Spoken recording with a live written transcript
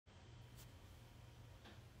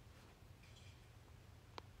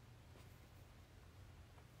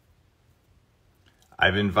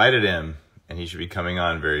I've invited him, and he should be coming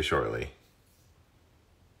on very shortly.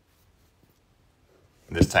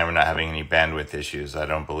 This time we're not having any bandwidth issues, I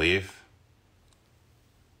don't believe.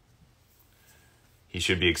 He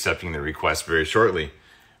should be accepting the request very shortly.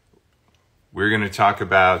 We're going to talk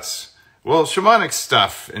about, well, shamanic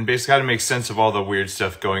stuff and basically how to make sense of all the weird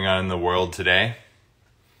stuff going on in the world today,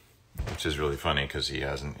 which is really funny because he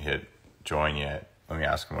hasn't hit join yet. Let me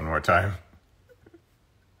ask him one more time.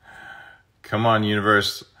 Come on,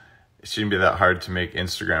 universe. It shouldn't be that hard to make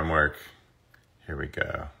Instagram work. Here we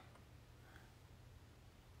go.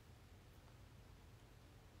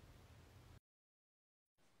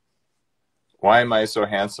 Why am I so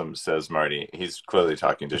handsome, says Marty. He's clearly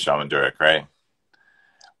talking to Shaman Durek, right?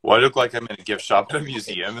 Well, I look like I'm in a gift shop at a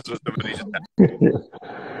museum. Is what somebody just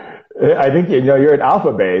said. I think, you're at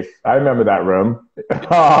Alpha Base. I remember that room. Oh,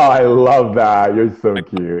 I love that. You're so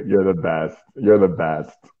cute. You're the best. You're the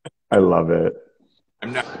best. I love it.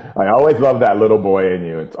 I always love that little boy in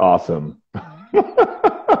you. It's awesome.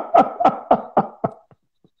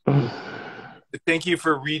 Thank you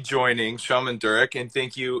for rejoining, Shaman Durek, and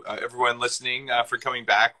thank you, everyone listening, for coming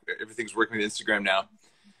back. Everything's working with Instagram now.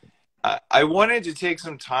 I wanted to take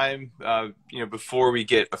some time, before we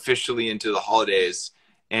get officially into the holidays,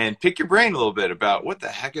 and pick your brain a little bit about what the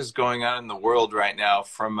heck is going on in the world right now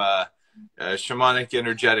from a shamanic,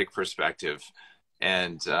 energetic perspective.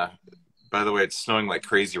 And by the way, it's snowing like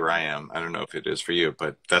crazy where I am. I don't know if it is for you,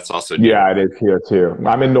 but that's also new. Yeah, it is here too.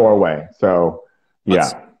 I'm in Norway, so yeah.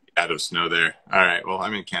 Out of snow there. All right. Well,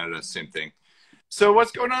 I'm in Canada. Same thing. So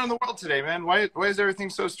what's going on in the world today, man? Why is everything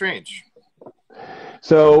so strange?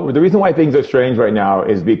 So the reason why things are strange right now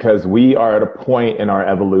is because we are at a point in our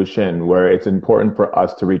evolution where it's important for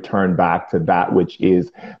us to return back to that which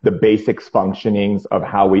is the basics functionings of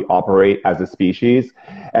how we operate as a species.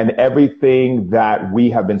 And everything that we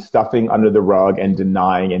have been stuffing under the rug and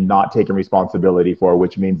denying and not taking responsibility for,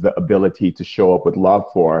 which means the ability to show up with love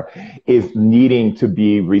for, is needing to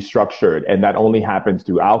be restructured. And that only happens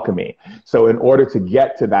through alchemy. So in order to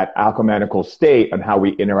get to that alchemanical state and how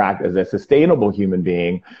we interact as a sustainable human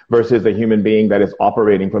being versus a human being that is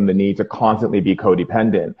operating from the need to constantly be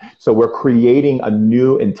codependent. So we're creating a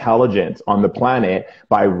new intelligence on the planet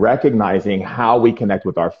by recognizing how we connect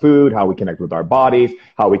with our food, how we connect with our bodies,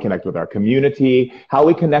 how we connect with our community, how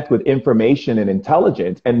we connect with information and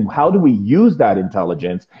intelligence, and how do we use that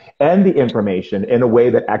intelligence and the information in a way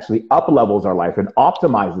that actually up-levels our life and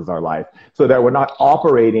optimizes our life so that we're not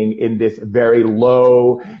operating in this very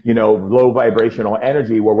low, low vibrational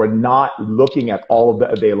energy where we're not looking at all of the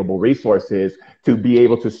available resources to be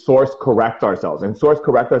able to source correct ourselves. And source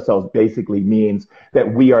correct ourselves basically means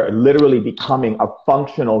that we are literally becoming a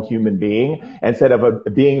functional human being instead of a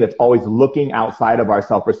being that's always looking outside of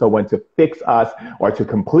ourselves for someone to fix us or to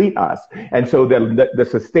complete us. And so the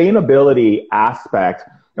sustainability aspect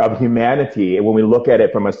of humanity, and when we look at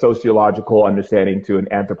it from a sociological understanding to an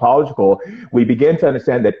anthropological, we begin to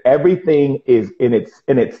understand that everything is in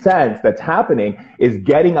its sense that's happening is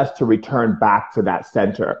getting us to return back to that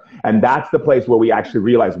center. And that's the place where we actually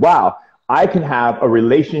realize, wow, I can have a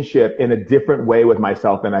relationship in a different way with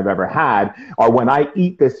myself than I've ever had. Or when I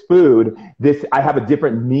eat this food, I have a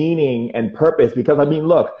different meaning and purpose because,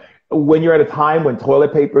 look, when you're at a time when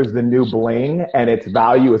toilet paper is the new bling and its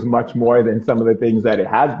value is much more than some of the things that it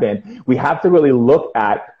has been, we have to really look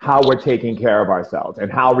at how we're taking care of ourselves and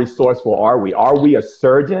how resourceful are we? Are we a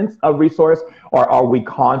surgeon of resource or are we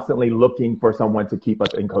constantly looking for someone to keep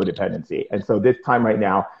us in codependency? And so this time right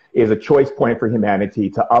now is a choice point for humanity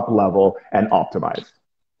to up level and optimize.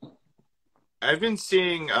 I've been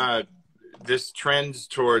seeing this trend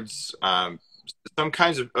towards some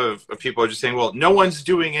kinds of people are just saying, well, no one's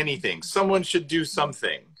doing anything. Someone should do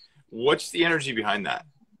something. What's the energy behind that?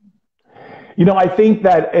 I think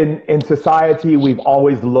that in society, we've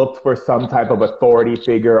always looked for some type of authority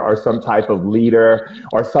figure or some type of leader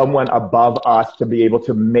or someone above us to be able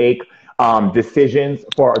to make decisions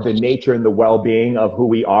for the nature and the well-being of who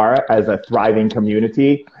we are as a thriving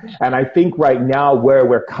community. And I think right now where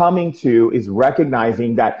we're coming to is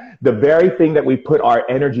recognizing that the very thing that we put our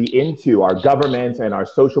energy into, our governments and our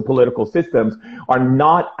social political systems, are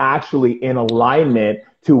not actually in alignment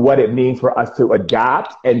to what it means for us to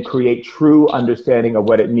adapt and create true understanding of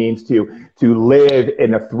what it means to live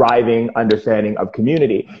in a thriving understanding of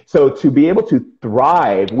community. So to be able to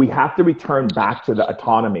thrive, we have to return back to the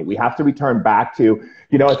autonomy. We have to return back to,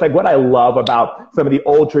 it's like what I love about some of the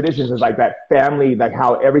old traditions is like that family, like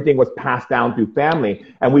how everything was passed down through family.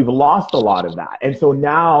 And we've lost a lot of that. And so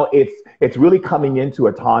now it's really coming into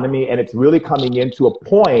autonomy and it's really coming into a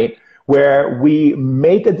point where we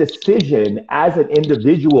make a decision as an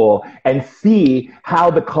individual and see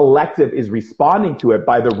how the collective is responding to it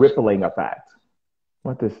by the rippling effect.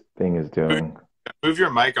 What this thing is doing. Move your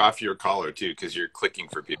mic off your collar too, because you're clicking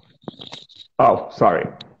for people. Oh, sorry.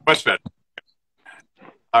 Much better.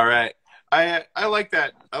 All right. I like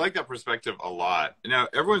that. I like that perspective a lot. Now,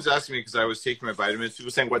 everyone's asking me because I was taking my vitamins. People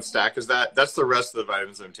saying, "What stack is that?" That's the rest of the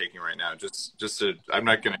vitamins I'm taking right now. I'm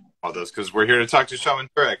not going to all those because we're here to talk to Shaman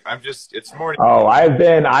Durek. It's morning. Oh,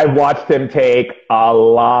 I've watched him take a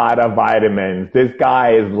lot of vitamins. This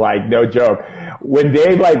guy is like no joke. When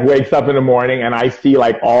Dave like wakes up in the morning and I see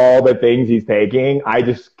like all the things he's taking,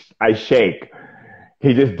 I shake.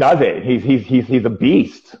 He just does it. He's a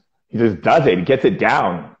beast. He just does it. He gets it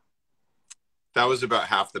down. That was about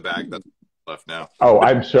half the bag that's left now. Oh,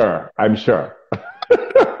 I'm sure. You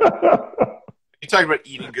talked about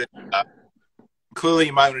eating good stuff. Clearly,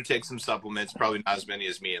 you might want to take some supplements, probably not as many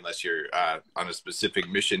as me unless you're on a specific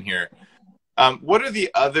mission here. What are the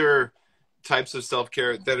other types of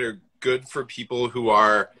self-care that are good for people who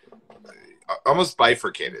are almost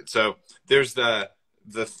bifurcated? So there's the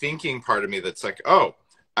thinking part of me that's like, oh,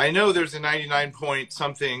 I know there's a 99 point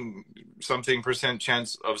something percent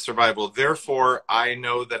chance of survival. Therefore, I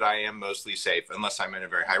know that I am mostly safe unless I'm in a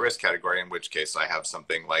very high risk category, in which case I have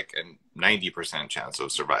something like a 90% chance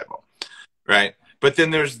of survival, right? But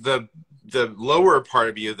then there's the lower part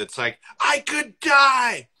of you that's like, I could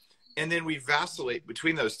die. And then we vacillate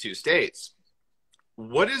between those two states.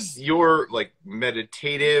 What is your like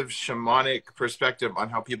meditative, shamanic perspective on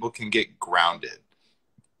how people can get grounded?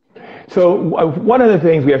 So one of the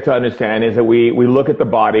things we have to understand is that we look at the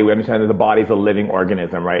body, we understand that the body is a living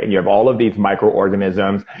organism, right? And you have all of these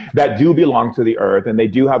microorganisms that do belong to the earth, and they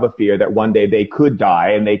do have a fear that one day they could die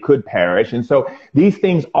and they could perish. And so these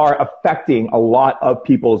things are affecting a lot of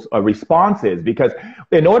people's responses, because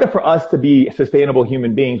in order for us to be sustainable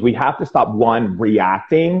human beings, we have to stop, one,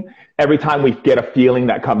 reacting every time we get a feeling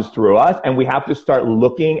that comes through us. And we have to start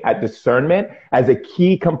looking at discernment as a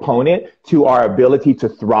key component to our ability to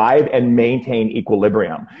thrive and maintain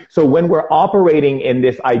equilibrium. So when we're operating in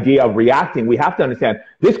this idea of reacting, we have to understand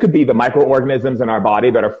this could be the microorganisms in our body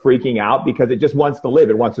that are freaking out because it just wants to live.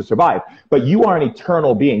 It wants to survive. But you are an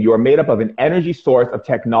eternal being. You are made up of an energy source of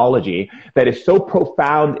technology that is so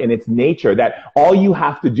profound in its nature that all you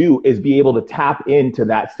have to do is be able to tap into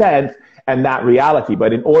that sense and that reality.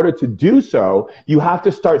 But in order to do so, you have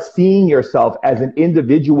to start seeing yourself as an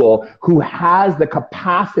individual who has the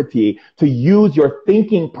capacity to use your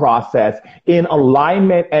thinking process in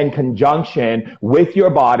alignment and conjunction with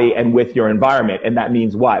your body and with your environment. And that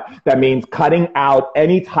means what? That means cutting out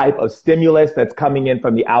any type of stimulus that's coming in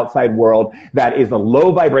from the outside world that is a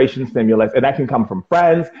low vibration stimulus. And that can come from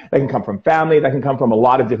friends, that can come from family, that can come from a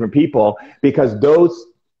lot of different people, because those,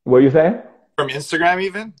 what are you saying? From Instagram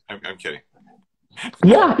even? I'm kidding.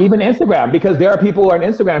 Yeah, even Instagram, because there are people on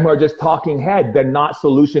Instagram who are just talking head. They're not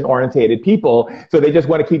solution-oriented people. So they just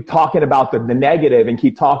want to keep talking about the negative and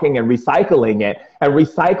keep talking and recycling it. And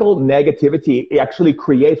recycled negativity actually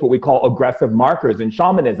creates what we call aggressive markers in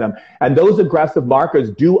shamanism. And those aggressive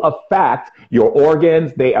markers do affect your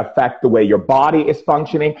organs. They affect the way your body is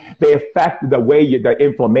functioning. They affect the way the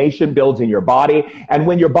inflammation builds in your body. And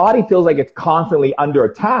when your body feels like it's constantly under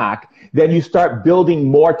attack, then you start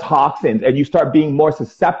building more toxins and you start being more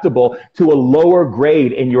susceptible to a lower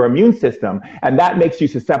grade in your immune system. And that makes you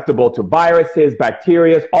susceptible to viruses,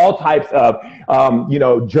 bacteria, all types of,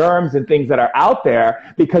 germs and things that are out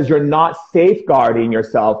there, because you're not safeguarding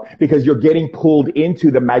yourself, because you're getting pulled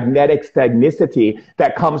into the magnetic stagnicity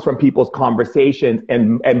that comes from people's conversations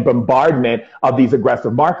and bombardment of these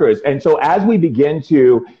aggressive markers. And so as we begin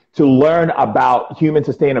to learn about human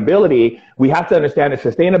sustainability, we have to understand that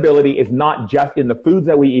sustainability is not just in the foods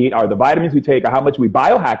that we eat or the vitamins we take or how much we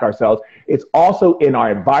biohack ourselves. It's also in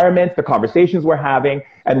our environments, the conversations we're having,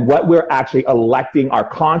 and what we're actually electing our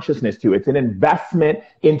consciousness to. It's an investment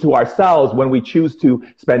into ourselves when we choose to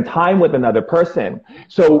spend time with another person.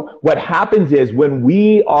 So what happens is when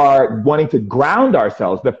we are wanting to ground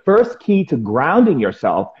ourselves, the first key to grounding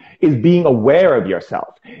yourself is being aware of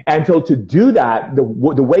yourself. And so to do that, the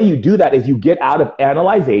way you do that is you get out of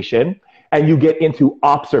analyzation and you get into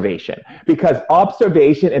observation, because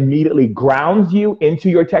observation immediately grounds you into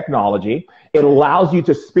your technology. It allows you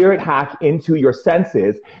to spirit hack into your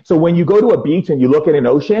senses. So when you go to a beach and you look at an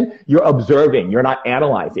ocean, you're observing, you're not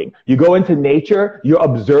analyzing. You go into nature, you're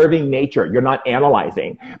observing nature, you're not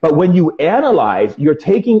analyzing. But when you analyze, you're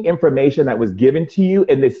taking information that was given to you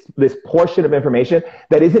in this portion of information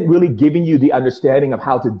that isn't really giving you the understanding of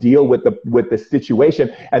how to deal with the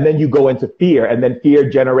situation. And then you go into fear, and then fear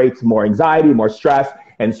generates more anxiety, more stress.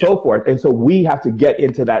 and so forth. And so we have to get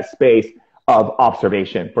into that space of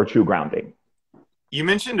observation for true grounding. You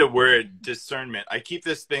mentioned a word, discernment. I keep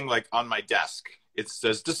this thing like on my desk. It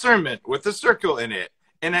says discernment with a circle in it.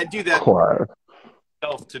 And I do that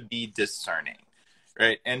myself to be discerning,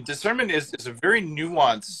 right? And discernment is a very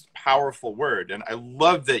nuanced, powerful word. And I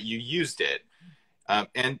love that you used it.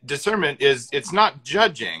 And discernment is, it's not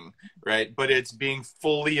judging, right? But it's being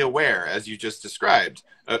fully aware, as you just described,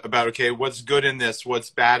 about, okay, what's good in this, what's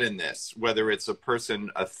bad in this, whether it's a person,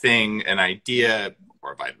 a thing, an idea,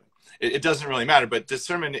 or a vitamin. It doesn't really matter, but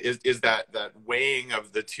discernment is that weighing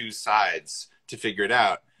of the two sides to figure it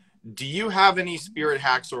out. Do you have any spirit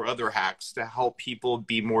hacks or other hacks to help people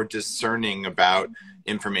be more discerning about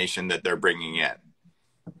information that they're bringing in?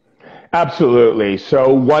 Absolutely.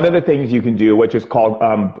 So one of the things you can do, which is called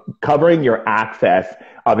covering your axis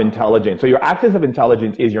of intelligence. So your axis of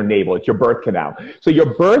intelligence is your navel. It's your birth canal. So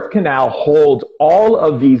your birth canal holds all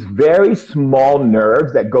of these very small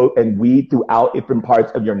nerves that go and weave throughout different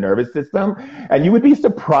parts of your nervous system. And you would be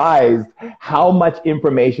surprised how much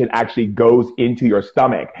information actually goes into your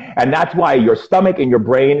stomach. And that's why your stomach and your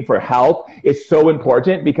brain for health is so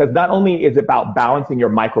important, because not only is it about balancing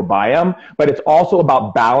your microbiome, but it's also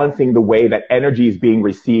about balancing the way that energy is being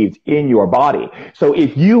received in your body. So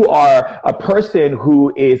if you are a person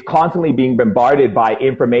who is constantly being bombarded by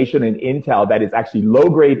information and intel that is actually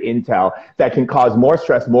low-grade intel that can cause more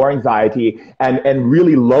stress, more anxiety, and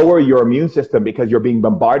really lower your immune system because you're being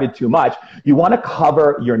bombarded too much, you want to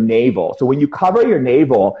cover your navel. So when you cover your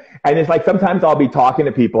navel, and it's like sometimes I'll be talking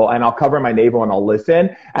to people and I'll cover my navel and I'll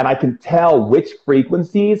listen, and I can tell which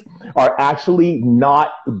frequencies are actually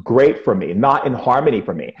not great for me, not in harmony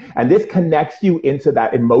for me. And this connects you into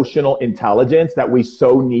that emotional intelligence that we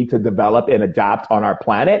so need to develop and adapt on our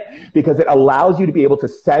planet, because it allows you to be able to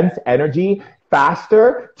sense energy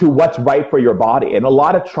faster to what's right for your body. And a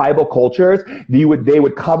lot of tribal cultures, they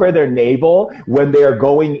would cover their navel when they are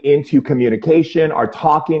going into communication or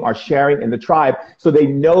talking or sharing in the tribe, so they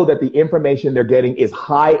know that the information they're getting is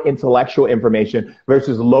high intellectual information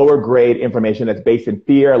versus lower grade information that's based in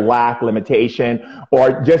fear, lack, limitation,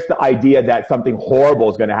 or just the idea that something horrible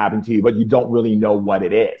is going to happen to you, but you don't really know what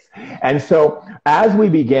it is. And so as we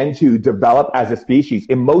begin to develop as a species,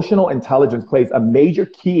 emotional intelligence plays a major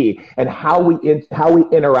key in how we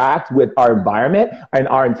interact with our environment and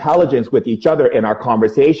our intelligence with each other in our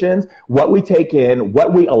conversations, what we take in,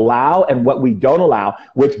 what we allow and what we don't allow,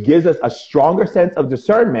 which gives us a stronger sense of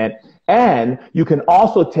discernment. And you can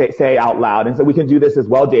also say out loud, and so we can do this as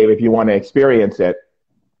well, Dave, if you want to experience it.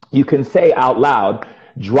 You can say out loud,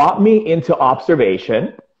 drop me into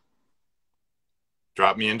observation.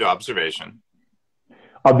 Drop me into observation.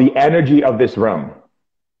 Of the energy of this room.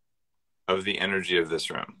 Of the energy of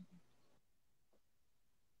this room.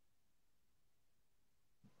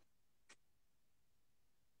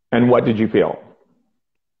 And what did you feel?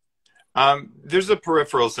 There's a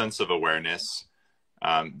peripheral sense of awareness.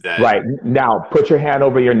 Right. Now, put your hand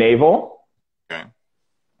over your navel. Okay.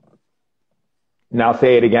 Now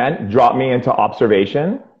say it again. Drop me into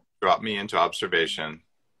observation. Drop me into observation.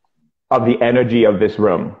 Of the energy of this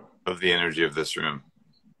room. Of the energy of this room.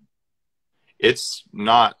 It's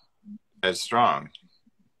not as strong.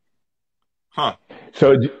 Huh.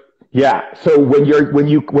 So yeah. So when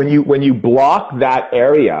you block that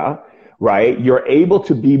area, right, you're able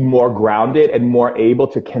to be more grounded and more able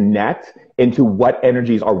to connect into what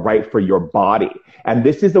energies are right for your body. And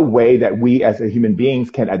this is a way that we as human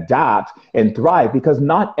beings can adapt and thrive, because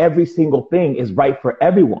not every single thing is right for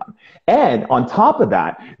everyone. And on top of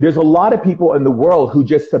that, there's a lot of people in the world who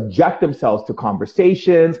just subject themselves to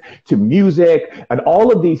conversations, to music, and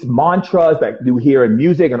all of these mantras that you hear in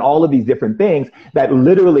music and all of these different things that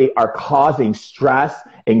literally are causing stress,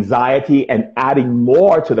 anxiety, and adding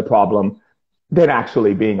more to the problem than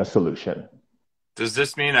actually being a solution. Does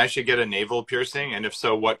this mean I should get a navel piercing? And if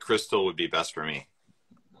so, what crystal would be best for me?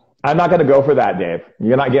 I'm not going to go for that, Dave.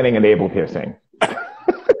 You're not getting a navel piercing.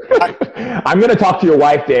 I'm going to talk to your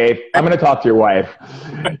wife, Dave. I'm going to talk to your wife.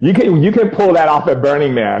 You can pull that off at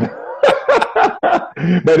Burning Man.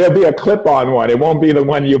 But it'll be a clip-on one. It won't be the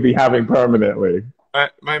one you'll be having permanently.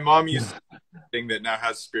 My mom used to thing that now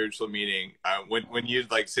has spiritual meaning. When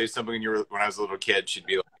you'd like say something when I was a little kid, she'd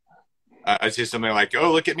be like, I'd say something like,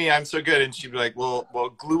 "Oh, look at me, I'm so good," and she'd be like, "Well,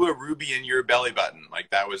 glue a ruby in your belly button."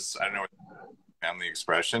 Like that was, I don't know, family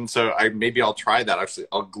expression. So maybe I'll try that. Actually,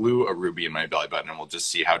 I'll glue a ruby in my belly button, and we'll just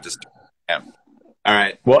see how disturbed I am. All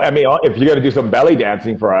right. Well, I mean, if you're gonna do some belly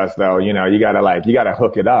dancing for us, though, you gotta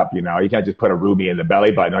hook it up. You can't just put a ruby in the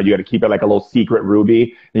belly button. Or you gotta keep it like a little secret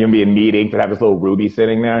ruby. You're gonna be in meetings to have this little ruby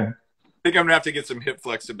sitting there. I think I'm gonna have to get some hip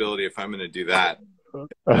flexibility if I'm gonna do that.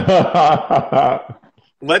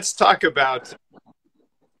 Let's talk about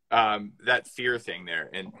that fear thing there.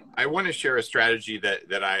 And I want to share a strategy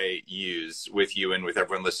that I use with you and with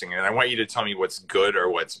everyone listening. And I want you to tell me what's good or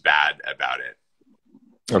what's bad about it.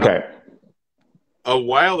 Okay. A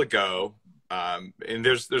while ago, and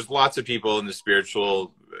there's lots of people in the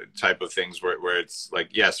spiritual type of things where it's like,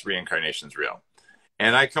 yes, reincarnation's real.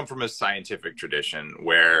 And I come from a scientific tradition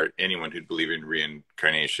where anyone who'd believe in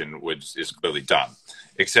reincarnation is clearly dumb,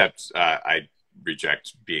 except I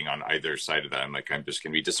reject being on either side of that. I'm like, I'm just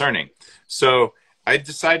going to be discerning. So I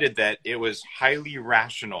decided that it was highly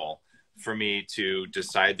rational for me to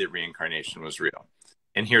decide that reincarnation was real.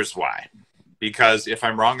 And here's why. Because if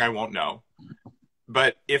I'm wrong, I won't know.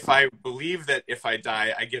 But if I believe that if I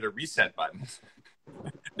die, I get a reset button,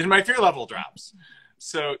 then my fear level drops.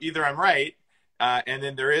 So either I'm right, and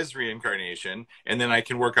then there is reincarnation, and then I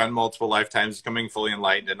can work on multiple lifetimes, becoming fully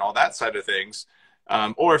enlightened and all that side of things.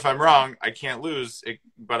 Or if I'm wrong, I can't lose it,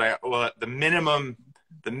 but the minimum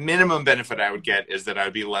benefit I would get is that I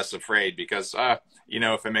would be less afraid because,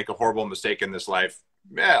 if I make a horrible mistake in this life,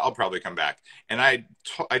 I'll probably come back. And I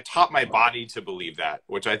taught my body to believe that,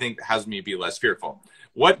 which I think has me be less fearful.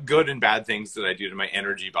 What good and bad things did I do to my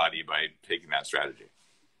energy body by taking that strategy?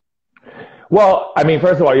 Well, I mean,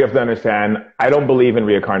 first of all, you have to understand, I don't believe in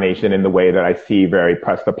reincarnation in the way that I see very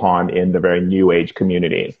pressed upon in the very new age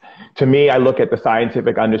communities. To me, I look at the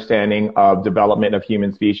scientific understanding of development of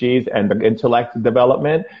human species and the intellect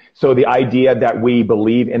development. So the idea that we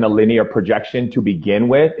believe in a linear projection to begin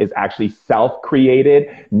with is actually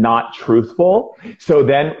self-created, not truthful. So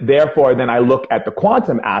therefore, I look at the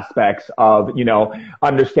quantum aspects of,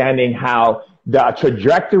 understanding how the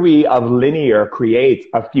trajectory of linear creates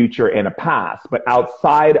a future and a past, but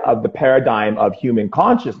outside of the paradigm of human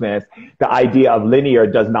consciousness, the idea of linear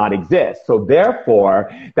does not exist. So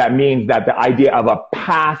therefore, that means that the idea of a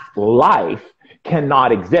past life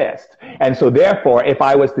cannot exist. And so therefore, if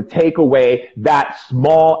I was to take away that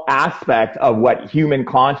small aspect of what human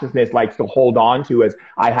consciousness likes to hold on to as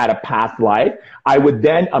I had a past life, I would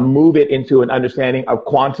then move it into an understanding of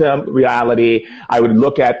quantum reality. I would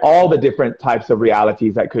look at all the different types of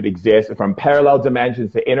realities that could exist, from parallel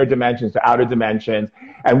dimensions to inner dimensions to outer dimensions.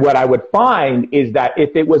 And what I would find is that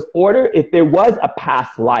if there was a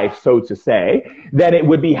past life, so to say, then it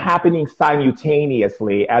would be happening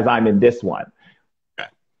simultaneously as I'm in this one.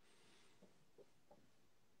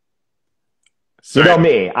 Sorry. You know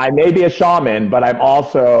me, I may be a shaman, but I'm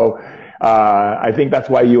also, I think that's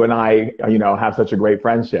why you and I, have such a great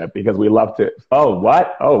friendship, because we love to, oh,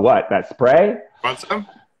 what? That spray? Want some?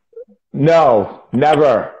 No,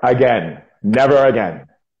 never again. Never again.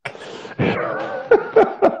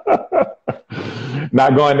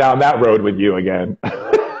 Not going down that road with you again.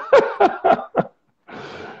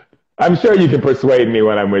 I'm sure you can persuade me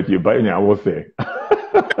when I'm with you, but, we'll see.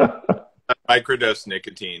 Microdose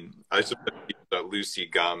nicotine. I suppose Lucy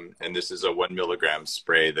gum, and this is a 1 milligram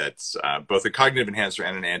spray that's both a cognitive enhancer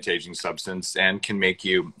and an anti-aging substance, and can make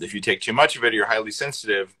you, if you take too much of it or you're highly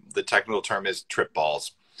sensitive, the technical term is trip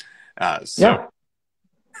balls. Yeah.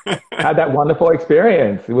 Had that wonderful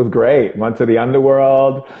experience. It was great. Went to the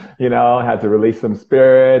underworld, had to release some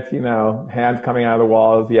spirits, hands coming out of the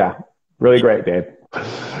walls. Yeah, really great, Dave.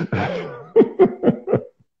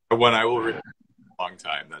 One I will remember a long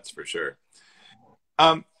time, that's for sure.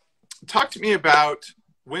 Talk to me about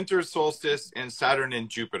winter solstice and Saturn and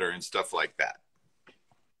Jupiter and stuff like that.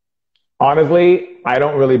 Honestly, I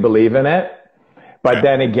don't really believe in it. But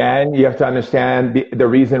then again, you have to understand the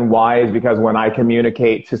reason why is because when I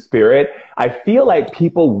communicate to spirit, I feel like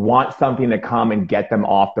people want something to come and get them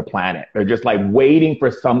off the planet. They're just like waiting for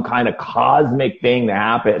some kind of cosmic thing to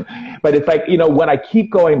happen. But it's like, what I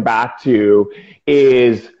keep going back to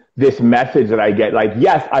is this message that I get, like,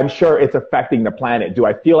 yes, I'm sure it's affecting the planet. Do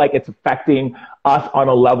I feel like it's affecting us on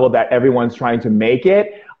a level that everyone's trying to make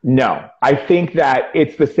it? No, I think that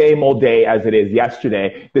it's the same old day as it is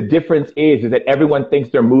yesterday. The difference is that everyone thinks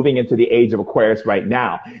they're moving into the age of Aquarius right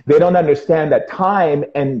now. They don't understand that time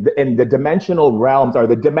and the dimensional realms, or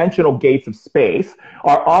the dimensional gates of space,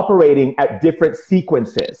 are operating at different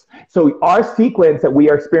sequences. So our sequence that we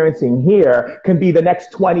are experiencing here can be the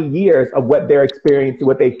next 20 years of what they're experiencing,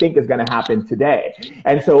 what they think is going to happen today.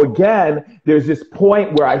 And so again, there's this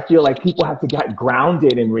point where I feel like people have to get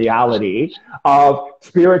grounded in reality of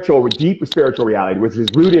deep spiritual reality, which is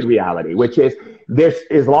rooted reality, which is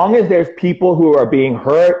as long as there's people who are being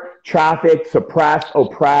hurt, trafficked, suppressed,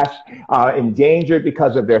 oppressed, endangered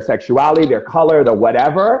because of their sexuality, their color, the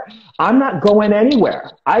whatever, I'm not going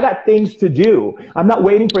anywhere. I got things to do. I'm not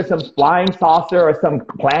waiting for some flying saucer or some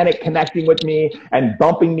planet connecting with me and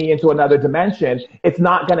bumping me into another dimension. It's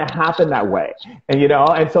not going to happen that way. And, you know,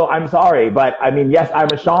 and so I'm sorry, but I mean, yes, I'm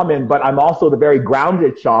a shaman, but I'm also the very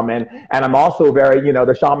grounded shaman. And I'm also very, you know,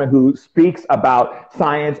 the shaman who speaks about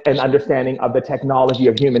science and understanding of the technology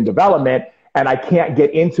of human development. And I can't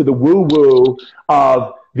get into the woo-woo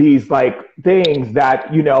of these like things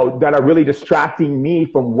that, you know, that are really distracting me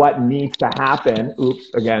from what needs to happen.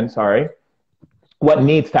 Oops, again, sorry. What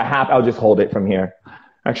needs to happen. I'll just hold it from here.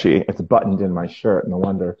 Actually, it's buttoned in my shirt, no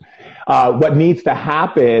wonder. What needs to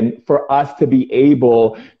happen for us to be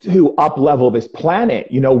able to up-level this planet.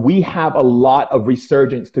 You know, we have a lot of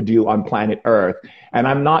resurgence to do on planet Earth. And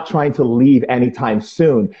I'm not trying to leave anytime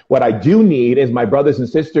soon. What I do need is my brothers and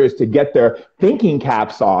sisters to get their thinking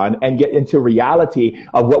caps on and get into reality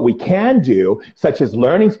of what we can do, such as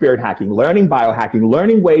learning spirit hacking, learning biohacking,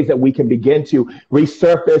 learning ways that we can begin to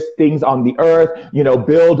resurface things on the earth, you know,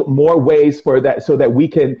 build more ways for that so that we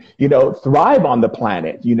can, you know, thrive on the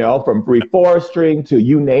planet, you know, from reforesting to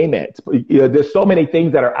you name it. You know, there's so many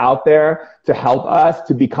things that are out there to help us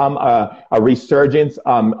to become a resurgence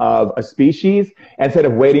of a species instead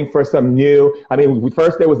of waiting for some new. I mean,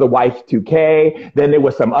 first there was the Y2K, then there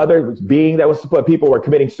was some other being that was people were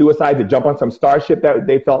committing suicide to jump on some starship that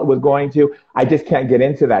they felt was going to. I just can't get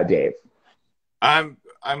into that, Dave. I'm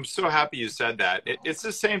so happy you said that. It's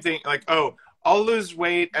the same thing. Like, oh, I'll lose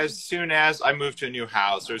weight as soon as I move to a new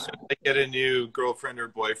house or as soon as I get a new girlfriend or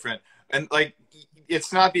boyfriend. And like,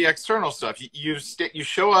 it's not the external stuff. You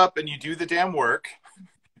show up and you do the damn work,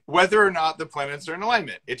 whether or not the planets are in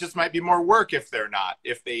alignment. It just might be more work if they're not,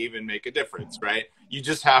 if they even make a difference, right? You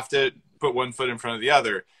just have to put one foot in front of the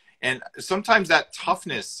other. And sometimes that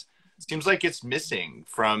toughness seems like it's missing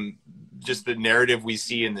from just the narrative we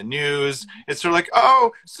see in the news. It's sort of like,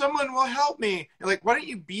 oh, someone will help me. You're like, why don't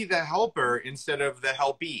you be the helper instead of the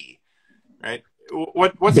helpee, right?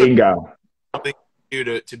 What's Bingo. something you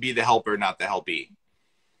do to be the helper, not the helpee?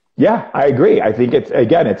 Yeah, I agree. I think it's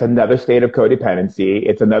another state of codependency.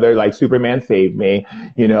 It's another like Superman saved me.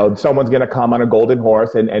 You know, someone's going to come on a golden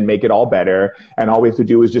horse and make it all better. And all we have to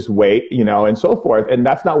do is just wait, you know, and so forth. And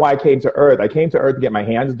that's not why I came to Earth. I came to Earth to get my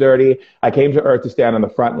hands dirty. I came to Earth to stand on the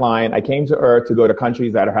front line. I came to Earth to go to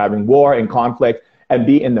countries that are having war and conflict and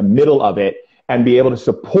be in the middle of it and be able to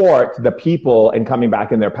support the people in coming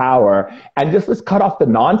back in their power. And just let's cut off the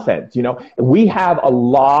nonsense. You know, we have a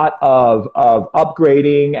lot of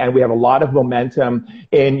upgrading and we have a lot of momentum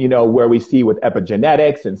in, you know, where we see with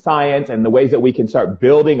epigenetics and science and the ways that we can start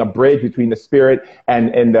building a bridge between the spirit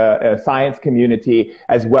and the science community,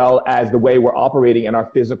 as well as the way we're operating in our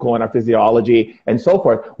physical and our physiology and so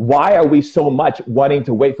forth. Why are we so much wanting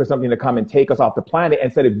to wait for something to come and take us off the planet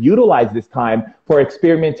instead of utilize this time for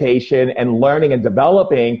experimentation and learning and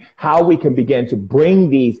developing how we can begin to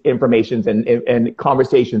bring these informations and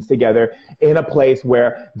conversations together in a place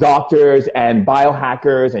where doctors and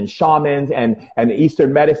biohackers and shamans and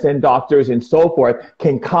Eastern medicine doctors and so forth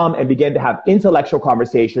can come and begin to have intellectual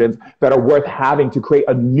conversations that are worth having to create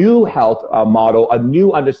a new health model, a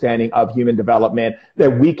new understanding of human development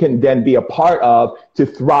that we can then be a part of to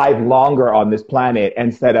thrive longer on this planet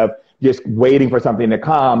instead of just waiting for something to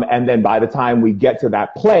come. And then by the time we get to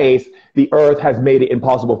that place, the earth has made it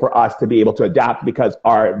impossible for us to be able to adapt because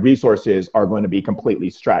our resources are going to be completely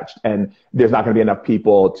stretched. And there's not going to be enough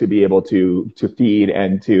people to be able to feed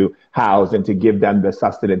and to house and to give them the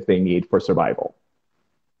sustenance they need for survival.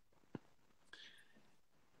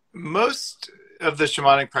 Most of the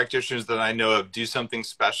shamanic practitioners that I know of do something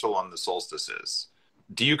special on the solstices.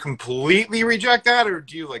 Do you completely reject that, or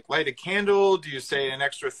do you like light a candle? Do you say an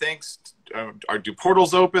extra thanks, or do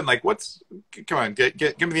portals open? Like, come on,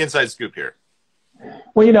 give me the inside scoop here.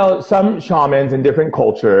 Well, you know, some shamans in different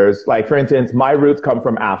cultures, like for instance, my roots come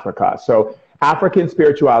from Africa. So African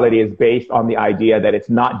spirituality is based on the idea that it's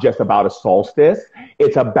not just about a solstice.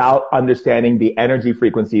 It's about understanding the energy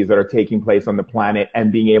frequencies that are taking place on the planet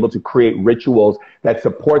and being able to create rituals that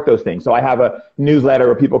support those things. So I have a newsletter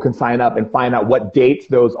where people can sign up and find out what dates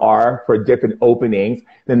those are for different openings.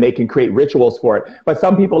 Then they can create rituals for it. But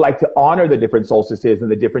some people like to honor the different solstices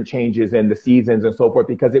and the different changes in the seasons and so forth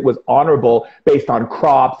because it was honorable based on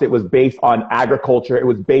crops. It was based on agriculture. It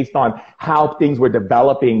was based on how things were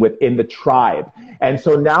developing within the tribe. And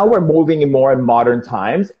so now we're moving in more in modern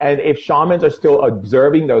times. And if shamans are still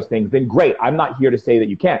observing those things, then great. I'm not here to say that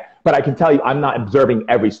you can't, but I can tell you I'm not observing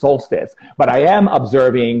every solstice, but I am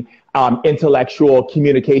observing intellectual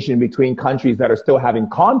communication between countries that are still having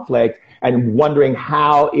conflict and wondering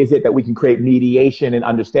how is it that we can create mediation and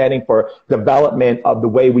understanding for development of the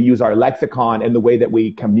way we use our lexicon and the way that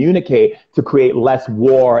we communicate to create less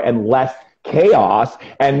war and less chaos,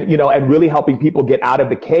 and and really helping people get out of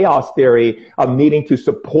the chaos theory of needing to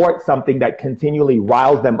support something that continually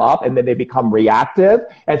riles them up, and then they become reactive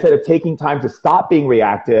instead of taking time to stop being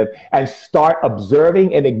reactive and start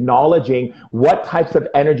observing and acknowledging what types of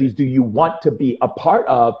energies do you want to be a part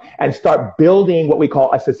of, and start building what we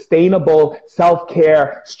call a sustainable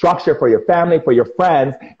self-care structure for your family, for your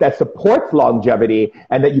friends, that supports longevity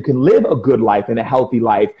and that you can live a good life and a healthy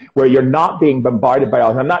life where you're not being bombarded by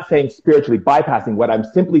all. I'm not saying spiritually bypassing. What I'm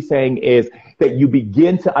simply saying is that you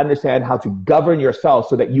begin to understand how to govern yourself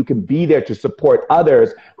so that you can be there to support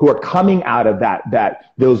others who are coming out of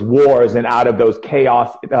those wars and out of those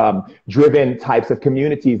chaos driven types of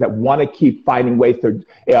communities that want to keep finding ways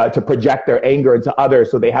to project their anger into others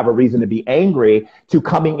so they have a reason to be angry, to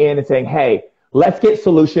coming in and saying, hey, let's get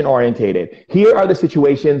solution orientated. Here are the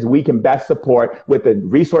situations we can best support with the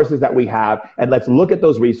resources that we have. And let's look at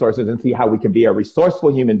those resources and see how we can be a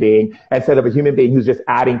resourceful human being instead of a human being who's just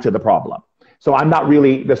adding to the problem. So I'm not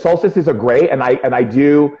really, the solstices are great. And I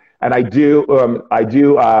do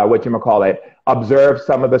observe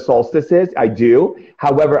some of the solstices. I do.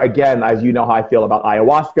 However, again, as you know how I feel about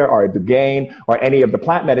ayahuasca or Dugain or any of the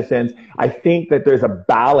plant medicines, I think that there's a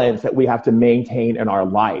balance that we have to maintain in our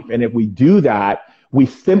life. And if we do that, we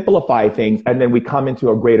simplify things, and then we come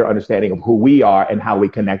into a greater understanding of who we are and how we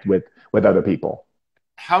connect with other people.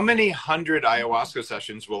 How many 100 ayahuasca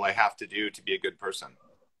sessions will I have to do to be a good person?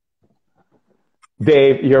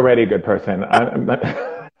 Dave, you're already a good person.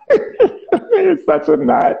 You're such a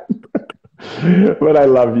nut. But I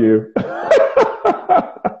love you.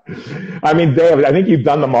 I mean, Dave, I think you've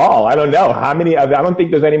done them all. I don't know how many. I don't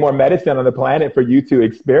think there's any more medicine on the planet for you to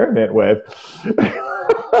experiment with.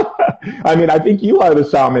 I mean, I think you are the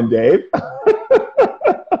shaman, Dave.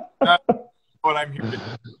 That's what I'm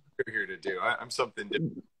here to do. I'm something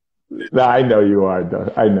different. No, I know you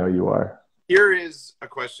are. I know you are. Here is a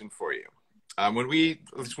question for you.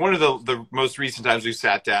 It's one of the most recent times we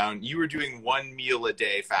sat down, you were doing 1 meal a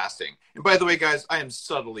day fasting. And by the way, guys, I am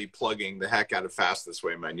subtly plugging the heck out of Fast This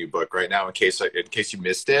Way, my new book right now, in case you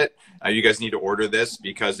missed it. You guys need to order this,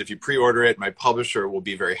 because if you pre-order it, my publisher will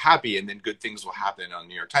be very happy, and then good things will happen on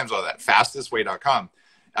New York Times, all that. fastthisway.com.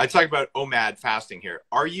 I talk about OMAD fasting here.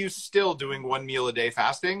 Are you still doing 1 meal a day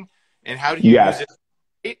fasting? And how do you use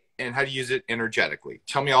it? And how do you use it energetically?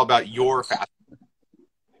 Tell me all about your fasting.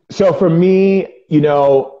 So for me,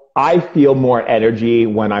 I feel more energy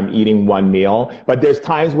when I'm eating 1 meal, but there's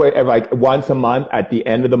times where like once a month at the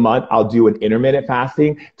end of the month, I'll do an intermittent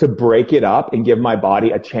fasting to break it up and give my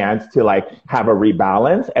body a chance to like have a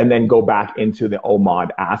rebalance and then go back into the OMAD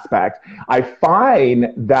aspect. I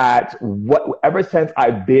find that ever since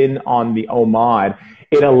I've been on the OMAD,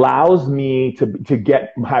 it allows me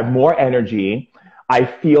to have more energy. I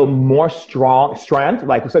feel more strength,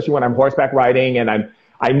 like especially when I'm horseback riding, and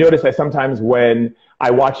I notice that sometimes when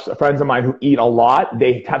I watch friends of mine who eat a lot,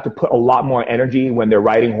 they have to put a lot more energy when they're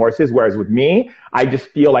riding horses. Whereas with me, I just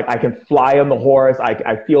feel like I can fly on the horse.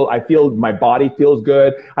 I feel my body feels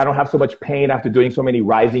good. I don't have so much pain after doing so many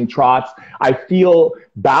rising trots. I feel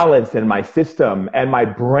balanced in my system, and my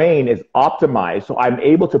brain is optimized. So I'm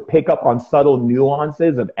able to pick up on subtle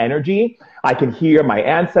nuances of energy. I can hear my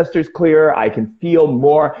ancestors clearer. I can feel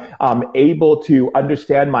more able to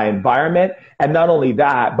understand my environment. And not only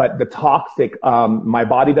that, but the toxic, my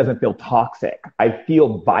body doesn't feel toxic. I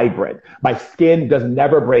feel vibrant. My skin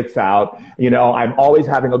never breaks out. I'm always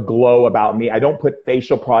having a glow about me. I don't put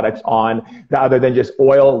facial products on other than just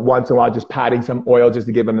oil once in a while, just patting some oil just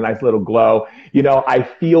to give them a nice little glow. I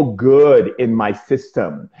feel good in my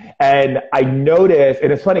system. And I notice,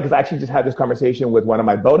 and it's funny because I actually just had this conversation with one of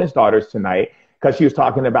my bonus daughters tonight, because she was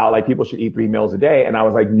talking about like people should eat 3 meals a day. And I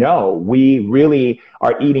was like, no, we really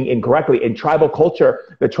are eating incorrectly. In tribal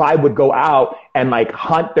culture, the tribe would go out and like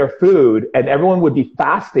hunt their food, and everyone would be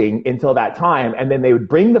fasting until that time. And then they would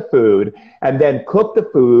bring the food and then cook the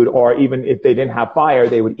food, or even if they didn't have fire,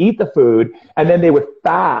 they would eat the food, and then they would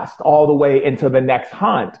fast all the way into the next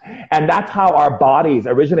hunt. And that's how our bodies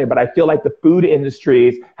originate. But I feel like the food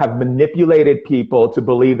industries have manipulated people to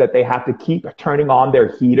believe that they have to keep turning on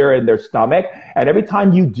their heater in their stomach. And every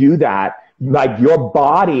time you do that, like your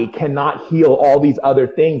body cannot heal all these other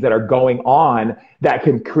things that are going on that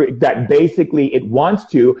can create, that basically it wants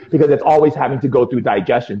to, because it's always having to go through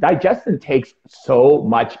digestion. Digestion takes so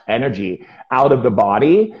much energy out of the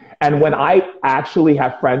body. And when I actually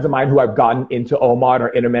have friends of mine who have gotten into OMAD or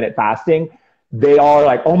intermittent fasting, they are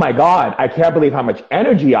like, oh my God, I can't believe how much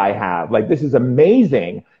energy I have. Like, this is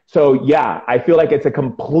amazing. So yeah, I feel like it's a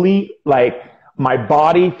complete, like my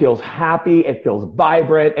body feels happy, it feels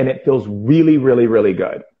vibrant, and it feels really, really, really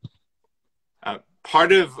good.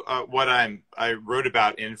 Part of what I wrote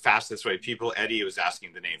about in Fast This Way, Eddie was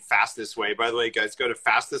asking the name Fast This Way. By the way, guys, go to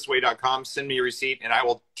fastthisway.com, send me a receipt, and I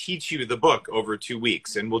will teach you the book over 2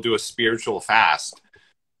 weeks, and we'll do a spiritual fast.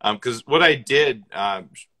 Because what I did,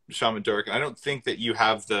 Shaman Durek, I don't think that you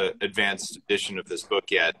have the advanced edition of this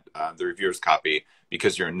book yet, the reviewer's copy,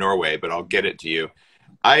 because you're in Norway, but I'll get it to you.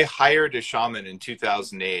 I hired a shaman in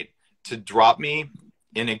 2008 to drop me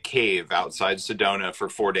in a cave outside Sedona for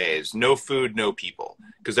 4 days. No food, no people.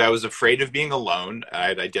 Because I was afraid of being alone. I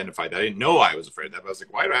had identified that. I didn't know I was afraid of that. But I was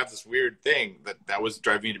like, why do I have this weird thing that was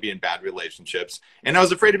driving me to be in bad relationships? And I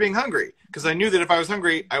was afraid of being hungry. Because I knew that if I was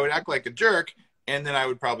hungry, I would act like a jerk. And then I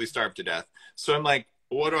would probably starve to death. So I'm like,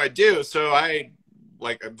 what do I do? So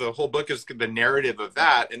the whole book is the narrative of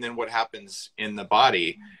that. And then what happens in the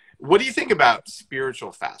body. What do you think about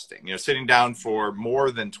spiritual fasting? You know, sitting down for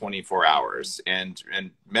more than 24 hours and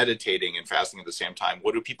meditating and fasting at the same time.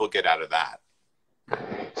 What do people get out of that?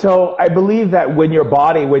 So I believe that when your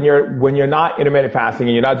body, when you're not intermittent fasting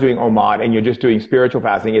and you're not doing OMAD and you're just doing spiritual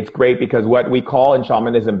fasting, it's great because what we call in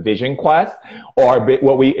shamanism vision quest, or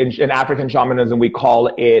what we in African shamanism we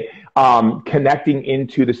call it connecting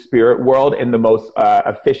into the spirit world in the most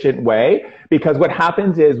efficient way. Because what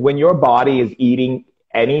happens is when your body is eating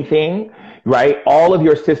anything, right, all of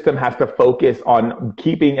your system has to focus on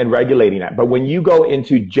keeping and regulating it. But when you go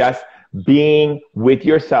into just being with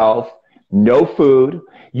yourself, no food,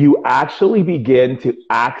 you actually begin to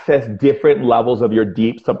access different levels of your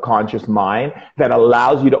deep subconscious mind that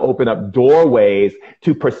allows you to open up doorways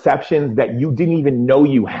to perceptions that you didn't even know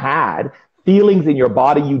you had, feelings in your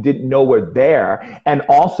body you didn't know were there, and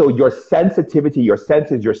also your sensitivity, your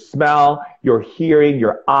senses, your smell, your hearing,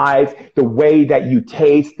 your eyes, the way that you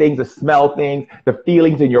taste things, the smell things, the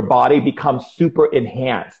feelings in your body become super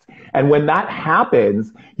enhanced. And when that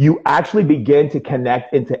happens, you actually begin to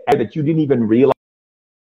connect into air that you didn't even realize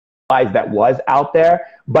that was out there,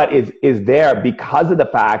 but is there because of the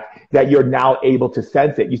fact that you're now able to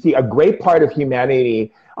sense it. You see, a great part of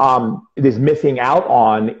humanity is missing out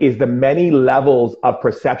on is the many levels of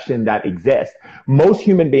perception that exist. Most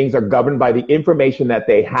human beings are governed by the information that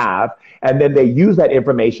they have, and then they use that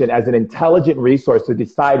information as an intelligent resource to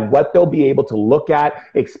decide what they'll be able to look at,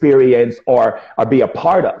 experience, or be a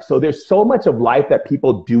part of. So there's so much of life that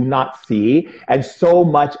people do not see, and so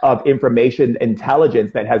much of information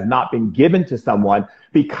intelligence that has not been given to someone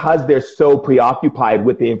because they're so preoccupied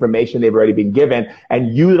with the information they've already been given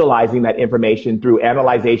and utilizing that information through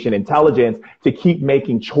analyzation intelligence to keep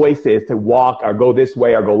making choices to walk or go this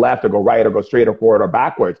way or go left or go right or go straight or forward or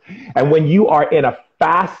backwards. And when you are in a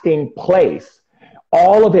fasting place,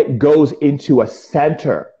 all of it goes into a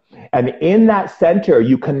center. And in that center,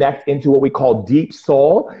 you connect into what we call deep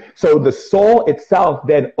soul. So the soul itself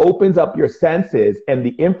then opens up your senses and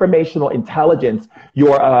the informational intelligence,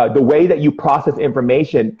 the way that you process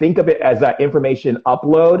information. Think of it as an information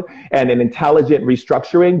upload and an intelligent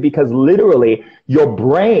restructuring, because literally your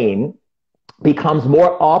brain becomes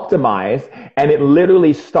more optimized, and it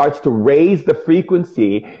literally starts to raise the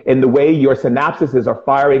frequency in the way your synapses are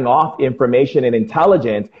firing off information and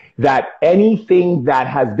intelligence, that anything that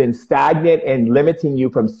has been stagnant and limiting you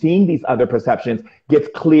from seeing these other perceptions gets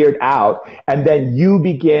cleared out. And then you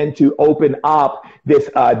begin to open up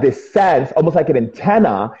this sense, almost like an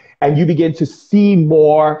antenna, and you begin to see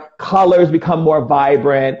more, colors become more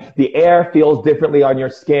vibrant, the air feels differently on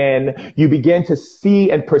your skin, you begin to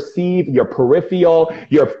see and perceive your peripheral,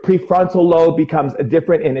 your prefrontal lobe becomes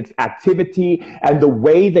different in its activity, and the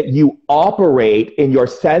way that you operate in your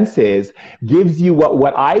senses gives you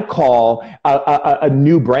what I call a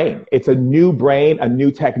new brain. It's a new brain, a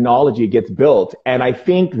new technology gets built. And I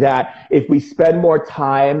think that if we spend more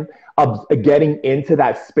time of getting into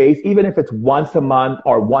that space, even if it's once a month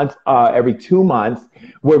or once every 2 months,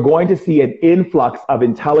 we're going to see an influx of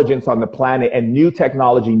intelligence on the planet and new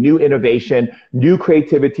technology, new innovation, new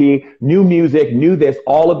creativity, new music, new this.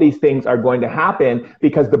 All of these things are going to happen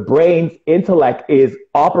because the brain's intellect is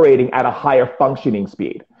operating at a higher functioning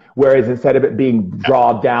speed. Whereas instead of it being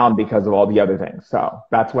drawn down because of all the other things. So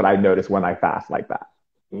that's what I notice when I fast like that.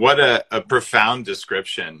 What a profound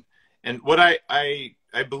description. And what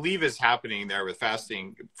I believe is happening there with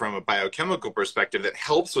fasting from a biochemical perspective that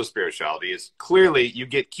helps with spirituality is clearly you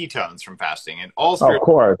get ketones from fasting, and all of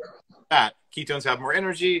course that ketones have more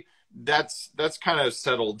energy. That's kind of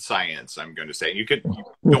settled science, I'm going to say. You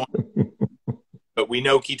don't, but we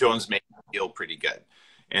know ketones make you feel pretty good.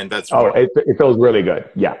 And that's it feels really good.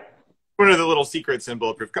 Yeah. One of the little secrets in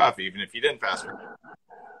Bulletproof coffee, even if you didn't fast.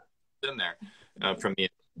 in there from the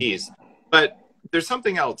NFTs. But there's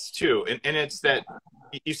something else too, and it's that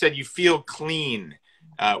you said you feel clean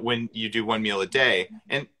when you do one meal a day,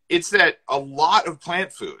 and it's that a lot of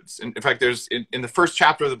plant foods, and in fact, there's in the first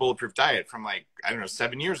chapter of the Bulletproof Diet from like, I don't know,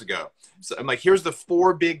 7 years ago. So I'm like, here's the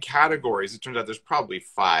 4 big categories. It turns out there's probably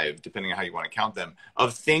 5, depending on how you want to count them,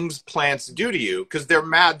 of things plants do to you because they're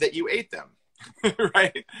mad that you ate them.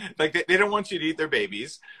 Right? Like they don't want you to eat their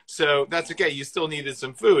babies. So that's okay. You still needed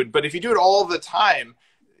some food. But if you do it all the time,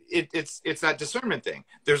 it's that discernment thing.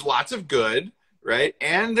 There's lots of good, right?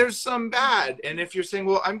 And there's some bad. And if you're saying,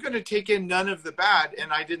 well, I'm going to take in none of the bad,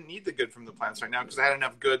 and I didn't need the good from the plants right now because I had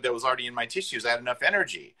enough good that was already in my tissues. I had enough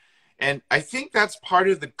energy. And I think that's part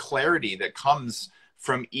of the clarity that comes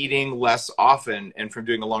from eating less often and from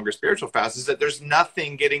doing a longer spiritual fast, is that there's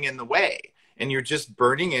nothing getting in the way. And you're just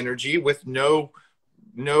burning energy with no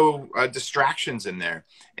distractions in there.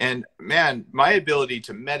 And man, my ability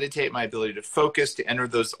to meditate, my ability to focus, to enter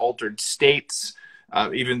those altered states,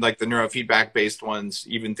 even like the neurofeedback based ones,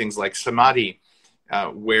 even things like samadhi,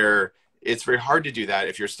 where it's very hard to do that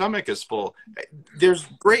if your stomach is full. There's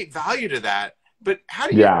great value to that. But how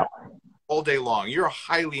do you all day long? You're a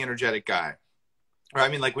highly energetic guy. Right? I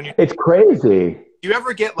mean, like when you, it's crazy. Do you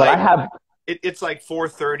ever get like, it's like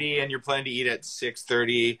 4:30 and you're planning to eat at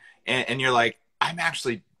 6:30 and you're like, I'm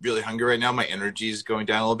actually really hungry right now. My energy is going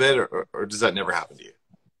down a little bit, or does that never happen to you?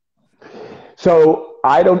 So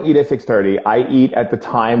I don't eat at 6:30. I eat at the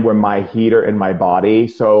time where my heater in my body.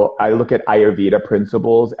 So I look at Ayurveda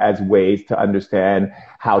principles as ways to understand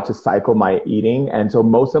how to cycle my eating. And so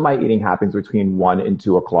most of my eating happens between 1 and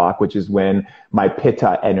 2 o'clock, which is when my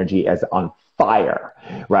pitta energy is on fire,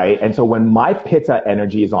 right? And so when my pitta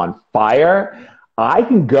energy is on fire, I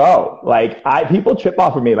can go. Like people trip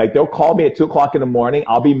off of me. Like they'll call me at 2 o'clock in the morning.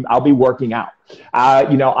 I'll be working out.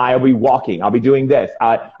 I'll be walking. I'll be doing this.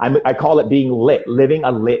 I call it being lit, living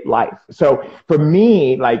a lit life. So for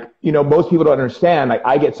me, like, most people don't understand, like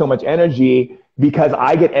I get so much energy because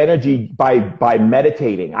I get energy by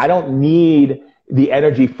meditating. I don't need the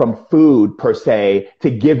energy from food per se to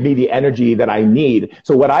give me the energy that I need.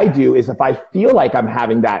 So what I do is if I feel like I'm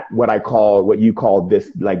having that, what you call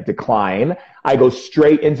this like decline, I go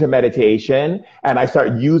straight into meditation and I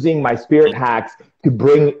start using my spirit hacks to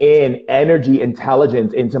bring in energy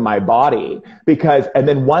intelligence into my body. And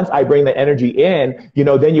then once I bring the energy in,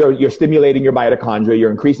 then you're stimulating your mitochondria,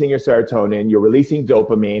 you're increasing your serotonin, you're releasing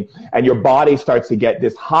dopamine, and your body starts to get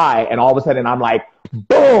this high. And all of a sudden I'm like,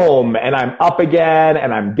 boom, and I'm up again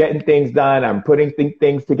and I'm getting things done. I'm putting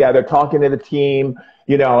things together, talking to the team,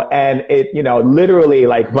 and it, literally,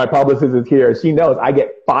 like my publicist is here. She knows I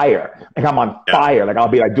get fire. Like I'm on fire. Like I'll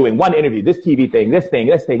be like doing one interview, this TV thing, this thing,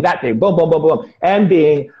 that thing, boom, boom, boom, boom. And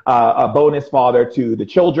being a bonus father to the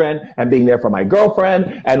children and being there for my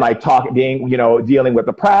girlfriend and like dealing with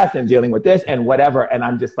the press and dealing with this and whatever. And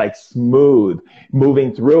I'm just like smooth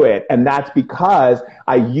moving through it. And that's because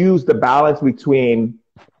I use the balance between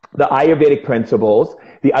the Ayurvedic principles,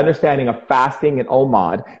 the understanding of fasting and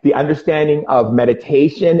OMAD, the understanding of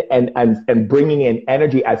meditation and bringing in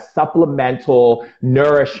energy as supplemental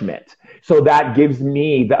nourishment. So that gives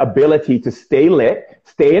me the ability to stay lit,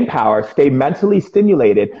 stay in power, stay mentally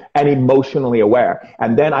stimulated and emotionally aware.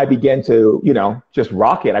 And then I begin to, just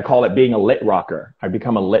rock it. I call it being a lit rocker. I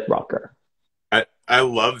become a lit rocker. I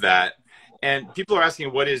love that. And people are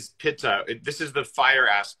asking, what is pitta? This is the fire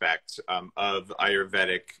aspect of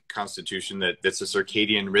Ayurvedic constitution, that's a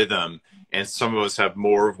circadian rhythm. And some of us have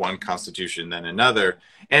more of one constitution than another.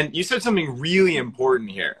 And you said something really important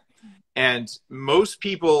here. And most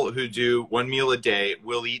people who do one meal a day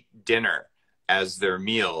will eat dinner as their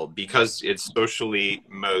meal because it's socially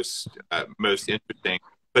most interesting.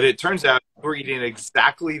 But it turns out we're eating at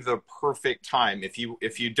exactly the perfect time. If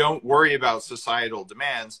you don't worry about societal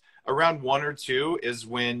demands, around 1 or 2 is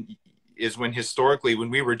when historically,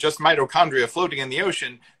 when we were just mitochondria floating in the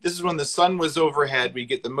ocean, this is when the sun was overhead, we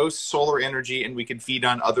get the most solar energy and we could feed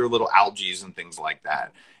on other little algae and things like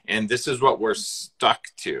that. And this is what we're stuck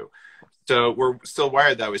to. So we're still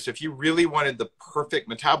wired that way. So if you really wanted the perfect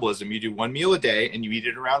metabolism, you do one meal a day and you eat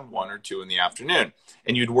it around 1 or 2 in the afternoon,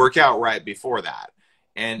 and you'd work out right before that.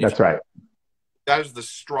 And that's right. That is the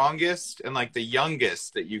strongest and like the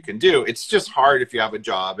youngest that you can do. It's just hard if you have a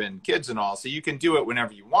job and kids and all, so you can do it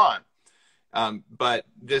whenever you want. But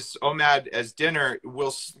this OMAD as dinner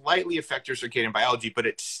will slightly affect your circadian biology, but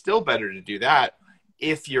it's still better to do that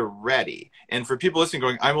if you're ready. And for people listening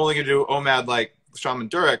going, I'm only going to do OMAD like Shaman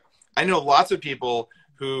Durek, I know lots of people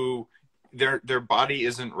who their body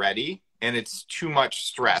isn't ready and it's too much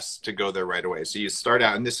stress to go there right away. So you start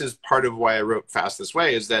out, and this is part of why I wrote Fast This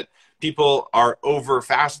Way, is that people are over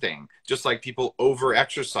fasting, just like people over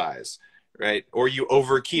exercise, right? Or you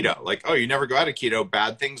over keto, like, oh, you never go out of keto,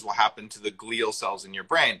 bad things will happen to the glial cells in your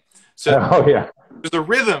brain. So Oh yeah. there's a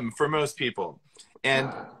rhythm for most people.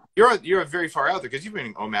 And you're very far out there because you've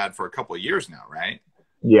been OMAD for a couple of years now, right?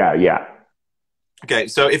 Yeah, yeah. Okay,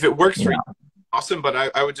 so if it works for Yeah. you, awesome. But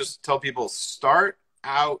I would just tell people, start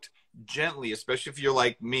out gently, especially if you're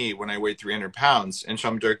like me when I weighed 300 pounds. And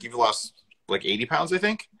Shaman Durek, you've lost like 80 pounds, I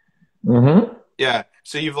think. Mm-hmm. Yeah,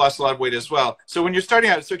 so you've lost a lot of weight as well. So when you're starting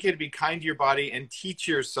out, it's okay to be kind to your body and teach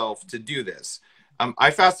yourself to do this.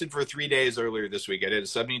 I fasted for 3 days earlier this week. I did a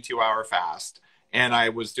 72-hour fast, and I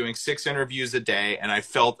was doing 6 interviews a day, and I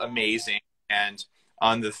felt amazing. And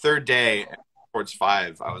on the third day, towards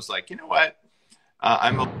 5, I was like, you know what?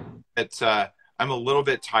 I'm a little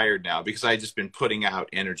bit tired now because I just been putting out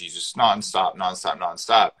energy just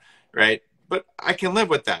nonstop, right? But I can live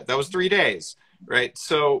with that. That was 3 days, right?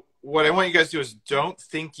 So what I want you guys to do is don't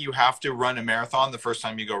think you have to run a marathon the first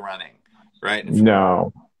time you go running, right?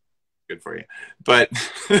 No. Good for you. But,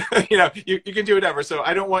 you know, you can do whatever. So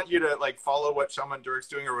I don't want you to like follow what Shaman Durek's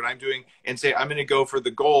doing or what I'm doing and say, I'm going to go for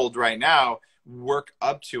the gold right now, work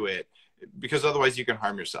up to it, because otherwise you can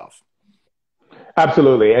harm yourself.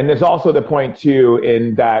 Absolutely. And there's also the point too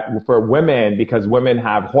in that for women, because women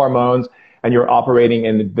have hormones and you're operating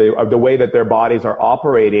in the way that their bodies are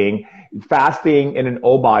operating, fasting in an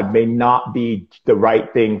OBOD may not be the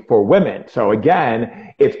right thing for women. So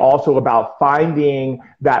again, it's also about finding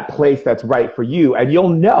that place that's right for you. And you'll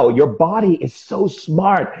know your body is so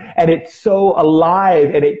smart and it's so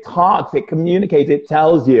alive and it talks, it communicates, it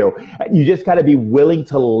tells you. You just got to be willing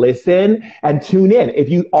to listen and tune in. If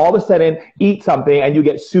you all of a sudden eat something and you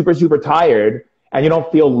get super, super tired, and you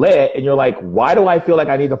don't feel lit, and you're like, why do I feel like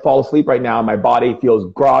I need to fall asleep right now? My body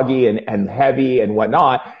feels groggy and heavy and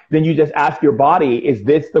whatnot. Then you just ask your body, is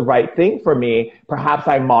this the right thing for me? Perhaps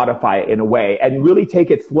I modify it in a way and really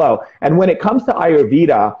take it slow. And when it comes to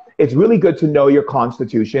Ayurveda, it's really good to know your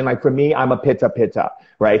constitution. Like for me, I'm a pitta,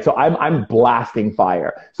 right? So I'm blasting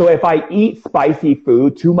fire. So if I eat spicy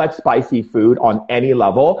food, too much spicy food on any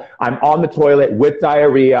level, I'm on the toilet with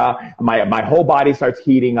diarrhea. My whole body starts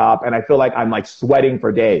heating up and I feel like I'm like sweating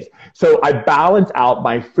for days. So I balance out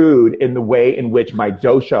my food in the way in which my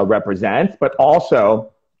dosha represents, but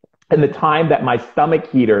also in the time that my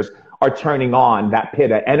stomach heaters are turning on that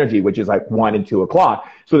pitta energy, which is like 1 and 2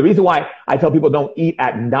 o'clock. So the reason why I tell people don't eat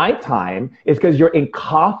at nighttime is because you're in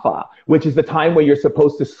kapha, which is the time where you're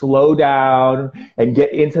supposed to slow down and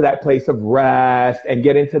get into that place of rest and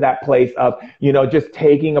get into that place of, you know, just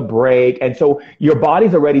taking a break. And so your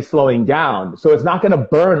body's already slowing down. So it's not going to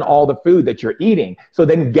burn all the food that you're eating. So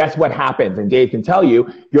then guess what happens? And Dave can tell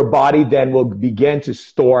you, your body then will begin to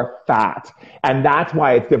store fat. And that's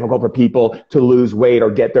why it's difficult for people to lose weight or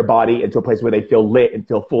get their body into a place where they feel lit and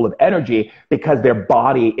feel full of energy, because their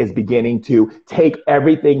body is beginning to take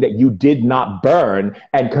everything that you did not burn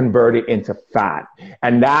and convert it into fat.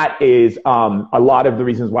 And that is a lot of the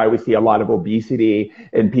reasons why we see a lot of obesity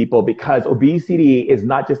in people, because obesity is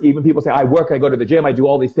not just, even people say, I work, I go to the gym, I do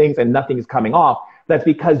all these things and nothing is coming off. That's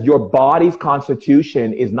because your body's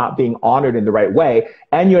constitution is not being honored in the right way,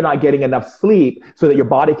 and you're not getting enough sleep so that your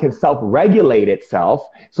body can self-regulate itself,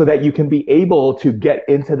 so that you can be able to get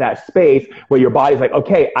into that space where your body's like,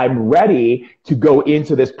 okay, I'm ready to go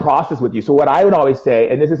into this process with you. So what I would always say,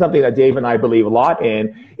 and this is something that Dave and I believe a lot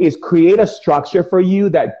in, is create a structure for you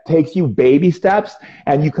that takes you baby steps,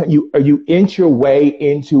 and you inch your way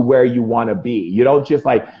into where you want to be. You don't just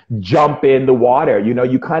like jump in the water, you know,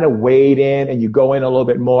 you kind of wade in and you go in a little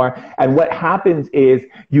bit more. And what happens is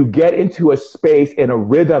you get into a space in a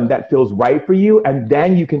rhythm that feels right for you, and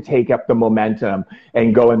then you can take up the momentum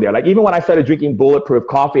and go in there. Like even when I started drinking Bulletproof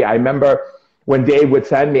coffee, I remember when Dave would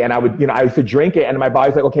send me and I used to drink it and my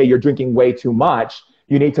body's like, okay, you're drinking way too much.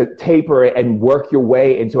 You need to taper it and work your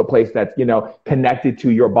way into a place that's, you know, connected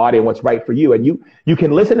to your body and what's right for you. And you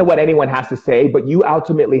can listen to what anyone has to say, but you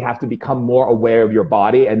ultimately have to become more aware of your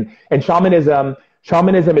body. And shamanism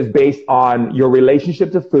is based on your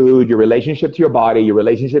relationship to food, your relationship to your body, your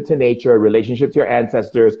relationship to nature, relationship to your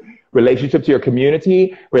ancestors, relationship to your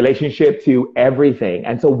community, relationship to everything.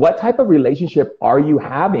 And so what type of relationship are you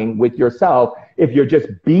having with yourself if you're just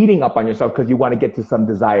beating up on yourself because you want to get to some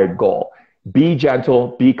desired goal? Be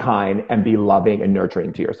gentle, be kind, and be loving and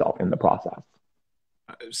nurturing to yourself in the process.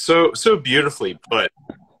 So beautifully put.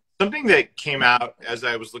 Something that came out as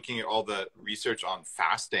I was looking at all the research on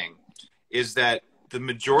fasting is that the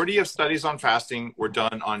majority of studies on fasting were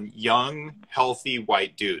done on young, healthy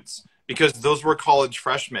white dudes, because those were college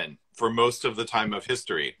freshmen for most of the time of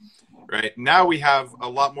history. right? Now we have a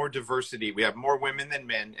lot more diversity. We have more women than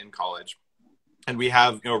men in college. And we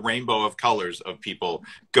have, a rainbow of colors of people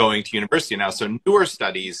going to university now. So newer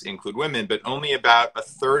studies include women, but only about a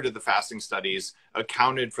third of the fasting studies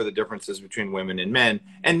accounted for the differences between women and men.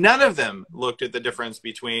 And none of them looked at the difference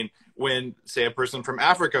between when, say, a person from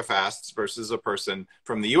Africa fasts versus a person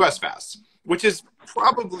from the US fasts, which is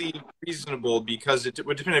probably reasonable because it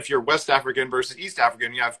would depend if you're West African versus East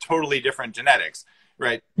African, you have totally different genetics,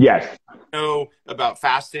 right? Yes. Know about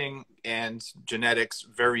fasting and genetics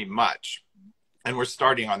very much. And we're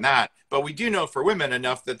starting on that. But we do know for women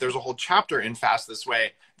enough that there's a whole chapter in Fast This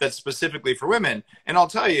Way that's specifically for women. And I'll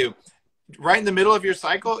tell you, right in the middle of your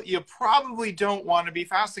cycle, you probably don't want to be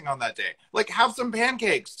fasting on that day. Like, have some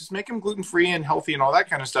pancakes, just make them gluten-free and healthy and all that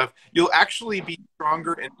kind of stuff. You'll actually be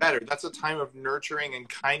stronger and better. That's a time of nurturing and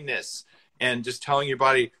kindness and just telling your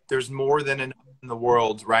body there's more than enough in the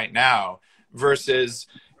world right now versus,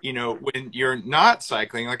 when you're not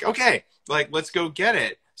cycling, like, okay, like, let's go get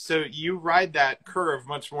it. So you ride that curve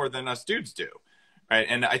much more than us dudes do, right?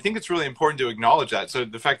 And I think it's really important to acknowledge that. So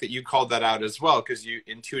the fact that you called that out as well, because you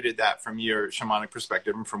intuited that from your shamanic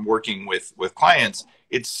perspective and from working with clients,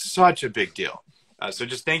 it's such a big deal. So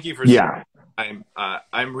just thank you for saying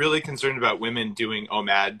I'm really concerned about women doing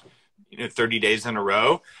OMAD 30 days in a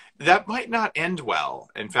row. That might not end well.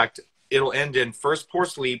 In fact, it'll end in first poor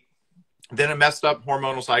sleep, then a messed up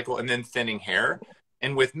hormonal cycle, and then thinning hair.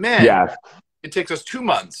 And with men, it takes us 2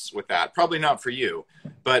 months with that. Probably not for you,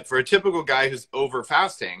 but for a typical guy who's over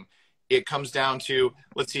fasting, it comes down to,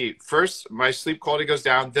 let's see, first my sleep quality goes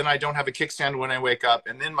down, then I don't have a kickstand when I wake up,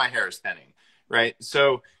 and then my hair is thinning, right?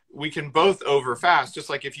 So we can both over fast,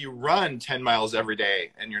 just like if you run 10 miles every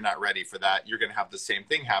day and you're not ready for that, you're going to have the same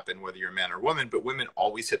thing happen whether you're a man or woman, but women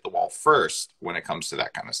always hit the wall first when it comes to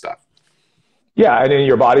that kind of stuff. Yeah, and then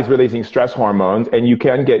your body's releasing stress hormones, and you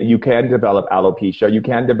can develop alopecia, you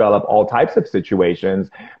can develop all types of situations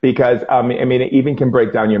because, it even can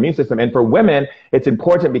break down your immune system. And for women, it's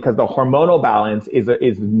important because the hormonal balance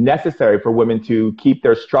is necessary for women to keep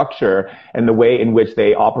their structure and the way in which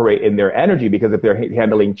they operate in their energy. Because if they're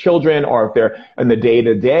handling children or if they're in the day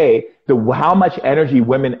to day, how much energy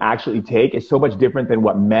women actually take is so much different than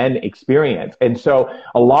what men experience. And so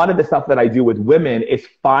a lot of the stuff that I do with women is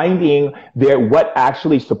finding what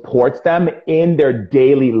actually supports them in their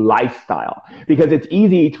daily lifestyle. Because it's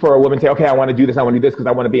easy for a woman to say, okay, I want to do this because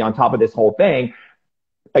I want to be on top of this whole thing.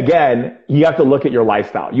 Again, you have to look at your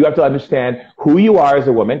lifestyle. You have to understand who you are as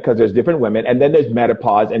a woman, because there's different women, and then there's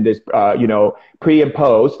menopause and there's, pre and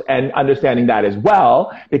post, and understanding that as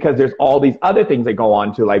well, because there's all these other things that go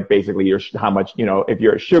on to, like, basically how much, if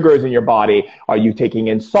your sugars in your body, are you taking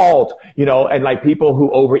in salt, and like people who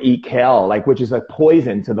overeat kale, like, which is a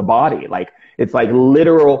poison to the body, like, it's like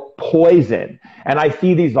literal poison. And I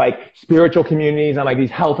see these like spiritual communities and like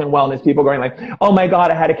these health and wellness people going like, oh my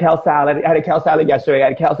God, I had a kale salad. I had a kale salad yesterday. I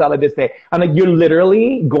had a kale salad this day. I'm like, you're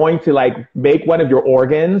literally going to like make one of your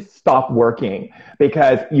organs stop working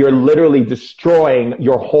because you're literally destroying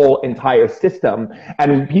your whole entire system.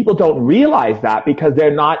 And people don't realize that because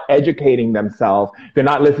they're not educating themselves. They're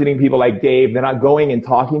not listening to people like Dave. They're not going and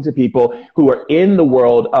talking to people who are in the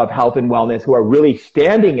world of health and wellness, who are really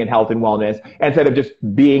standing in health and wellness, instead of just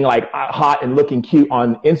being like hot and looking cute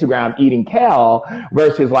on Instagram eating kale,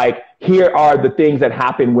 versus like, here are the things that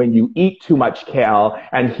happen when you eat too much kale,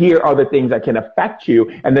 and here are the things that can affect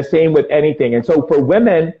you. And the same with anything. And so for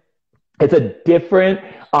women, it's a different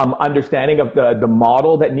understanding of the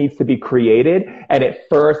model that needs to be created. And it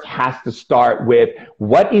first has to start with,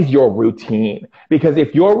 what is your routine? Because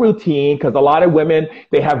if your routine, because a lot of women,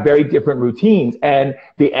 they have very different routines, and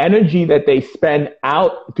the energy that they spend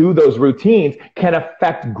out through those routines can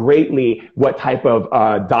affect greatly what type of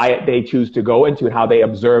diet they choose to go into, how they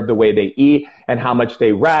observe the way they eat, and how much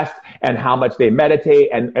they rest, and how much they meditate,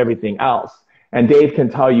 and everything else. And Dave can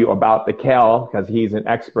tell you about the kale because he's an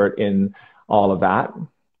expert in all of that.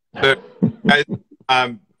 So,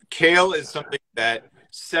 kale is something that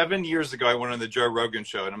 7 years ago I went on the Joe Rogan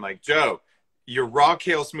show, and I'm like, Joe, your raw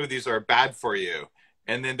kale smoothies are bad for you.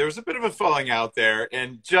 And then there was a bit of a falling out there.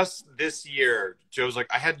 And just this year, Joe's like,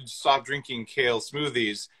 I had to stop drinking kale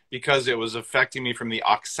smoothies because it was affecting me from the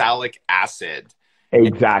oxalic acid.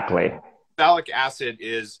 Exactly. And oxalic acid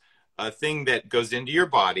is a thing that goes into your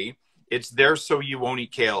body. It's there so you won't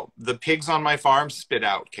eat kale. The pigs on my farm spit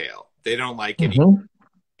out kale. They don't like it. Mm-hmm.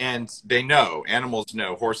 And they know, animals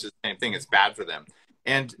know, horses, same thing, it's bad for them.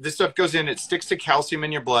 And this stuff goes in, it sticks to calcium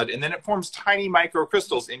in your blood, and then it forms tiny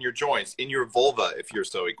microcrystals in your joints, in your vulva, if you're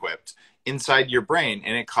so equipped, inside your brain,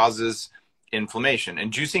 and it causes inflammation.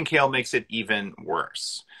 And juicing kale makes it even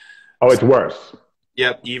worse. Oh, it's worse.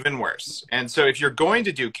 Yep, even worse. And so if you're going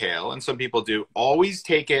to do kale, and some people do, always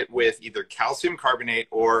take it with either calcium carbonate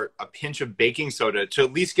or a pinch of baking soda to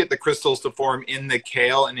at least get the crystals to form in the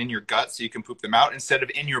kale and in your gut so you can poop them out instead of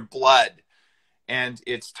in your blood. And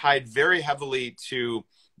it's tied very heavily to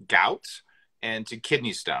gout and to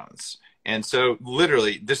kidney stones. And so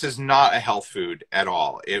literally, this is not a health food at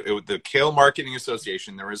all. The Kale Marketing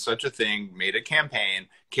Association, there was such a thing, made a campaign.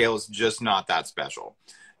 Kale is just not that special.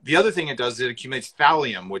 The other thing it does is it accumulates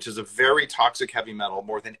thallium, which is a very toxic heavy metal,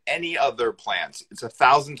 more than any other plant. It's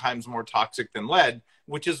 1,000 times more toxic than lead,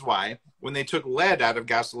 which is why when they took lead out of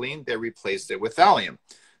gasoline, they replaced it with thallium.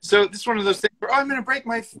 So this is one of those things where, oh, I'm going to break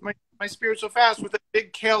my spirit so fast with a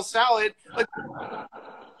big kale salad. Like,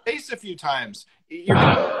 taste a few times.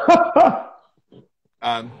 That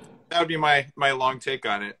would be my long take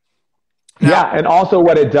on it. Now, yeah, and also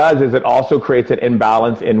what it does is it also creates an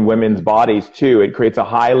imbalance in women's bodies too. It creates a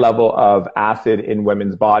high level of acid in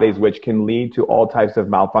women's bodies, which can lead to all types of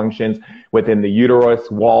malfunctions within the uterus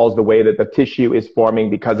walls, the way that the tissue is forming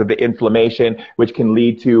because of the inflammation, which can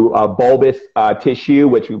lead to bulbous tissue,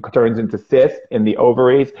 which turns into cysts in the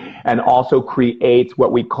ovaries, and also creates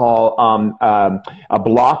what we call a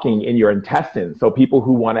blocking in your intestines. So people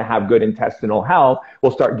who want to have good intestinal health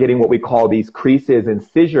will start getting what we call these creases and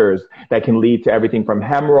fissures that can lead to everything from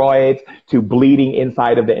hemorrhoids to bleeding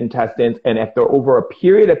inside of the intestines. And if they're over a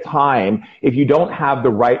period of time, if you don't have the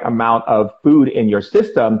right amount of food in your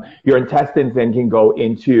system, your intestines then can go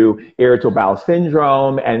into irritable bowel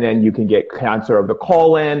syndrome, and then you can get cancer of the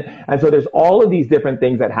colon. And so there's all of these different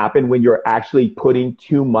things that happen when you're actually putting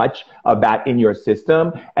too much of that in your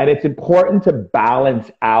system. And it's important to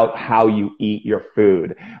balance out how you eat your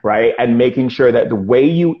food, right? And making sure that the way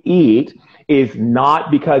you eat is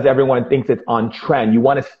not because everyone thinks it's on trend. You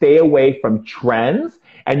want to stay away from trends,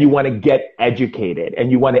 and you want to get educated,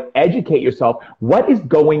 and you want to educate yourself. What is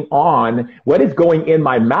going on? What is going in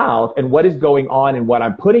my mouth, and what is going on in what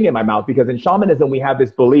I'm putting in my mouth? Because in shamanism, we have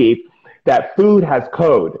this belief that food has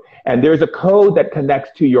code, and there's a code that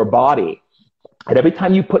connects to your body. And every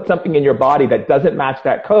time you put something in your body that doesn't match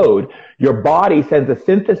that code, your body sends a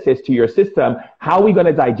synthesis to your system. How are we going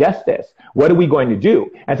to digest this? What are we going to do?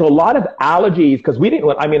 And so a lot of allergies, because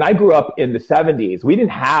I grew up in the 70s. We didn't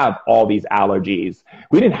have all these allergies.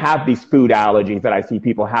 We didn't have these food allergies that I see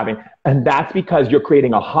people having. And that's because you're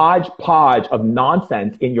creating a hodgepodge of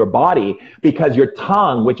nonsense in your body because your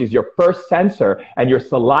tongue, which is your first sensor, and your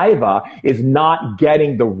saliva is not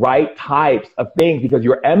getting the right types of things because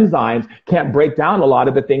your enzymes can't break down a lot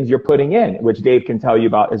of the things you're putting in, which Dave can tell you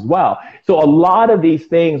about as well. So a lot of these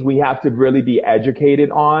things we have to really be educated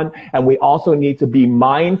on, and we also need to be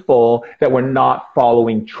mindful that we're not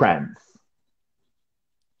following trends.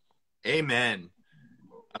 Amen.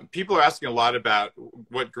 People are asking a lot about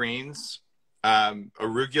what greens.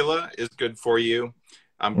 Arugula is good for you.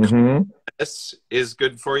 Lettuce is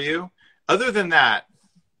good for you. Other than that,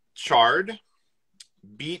 chard,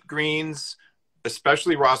 beet greens,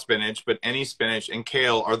 especially raw spinach, but any spinach, and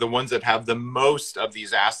kale are the ones that have the most of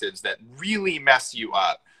these acids that really mess you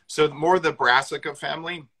up. So more the brassica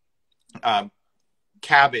family,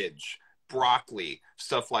 cabbage, broccoli,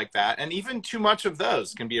 stuff like that. And even too much of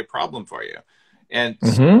those can be a problem for you. And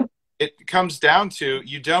it comes down to,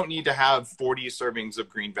 you don't need to have 40 servings of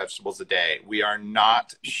green vegetables a day. We are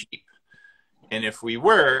not sheep. And if we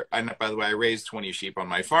were, and by the way, I raised 20 sheep on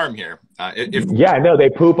my farm here. Yeah, I know. They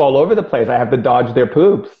poop all over the place. I have to dodge their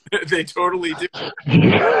poops. They totally do.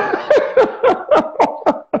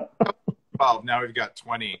 Well, now we've got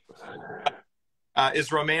 20.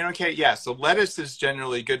 Is romaine okay? Yeah, so lettuce is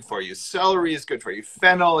generally good for you. Celery is good for you.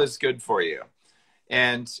 Fennel is good for you.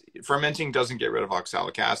 And fermenting doesn't get rid of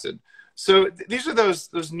oxalic acid. So these are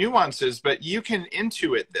those nuances, but you can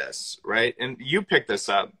intuit this, right? And you pick this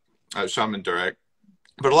up, Shaman Durek.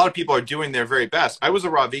 But a lot of people are doing their very best. I was a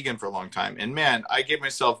raw vegan for a long time. And man, I gave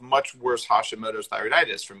myself much worse Hashimoto's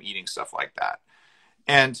thyroiditis from eating stuff like that.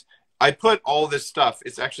 And I put all this stuff,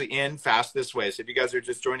 it's actually in Fast This Way. So if you guys are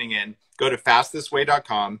just joining in, go to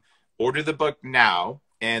fastthisway.com, order the book now.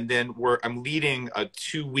 And then I'm leading a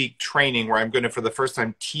 2-week training where I'm going to, for the first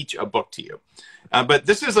time, teach a book to you. But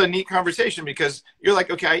this is a neat conversation because you're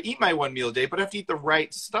like, okay, I eat my 1 meal a day, but I have to eat the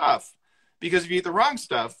right stuff. Because if you eat the wrong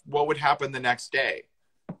stuff, what would happen the next day?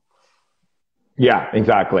 Yeah,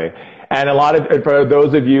 exactly. And for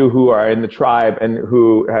those of you who are in the tribe and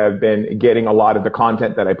who have been getting a lot of the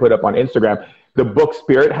content that I put up on Instagram, the book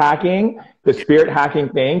Spirit Hacking The spirit hacking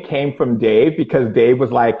thing came from Dave because Dave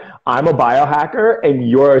was like, I'm a biohacker and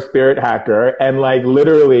you're a spirit hacker. And like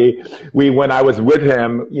literally when I was with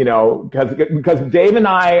him, you know, because Dave and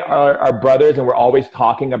I are brothers and we're always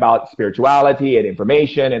talking about spirituality and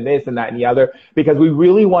information and this and that and the other, because we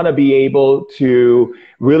really want to be able to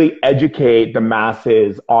really educate the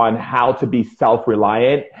masses on how to be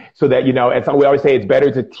self-reliant so that, you know, and so we always say it's better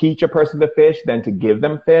to teach a person to fish than to give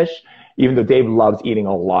them fish, even though Dave loves eating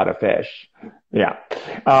a lot of fish. Yeah.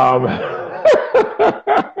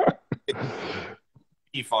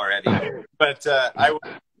 Beef already, but when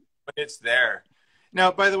it's there.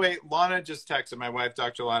 Now, by the way, Lana just texted, my wife,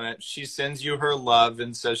 Dr. Lana. She sends you her love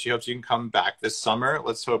and says she hopes you can come back this summer.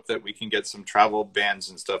 Let's hope that we can get some travel bans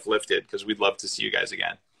and stuff lifted because we'd love to see you guys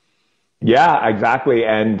again. Yeah, exactly.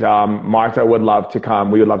 And Martha would love to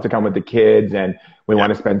come. We would love to come with the kids, and we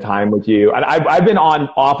want to spend time with you. And I've been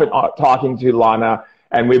off and talking to Lana,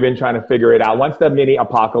 and we've been trying to figure it out. Once the mini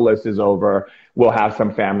apocalypse is over, we'll have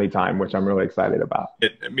some family time, which I'm really excited about.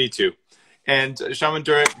 Me too. And Shaman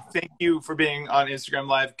Durek, thank you for being on Instagram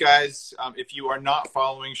Live. Guys, if you are not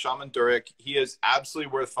following Shaman Durek, he is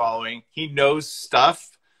absolutely worth following. He knows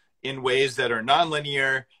stuff in ways that are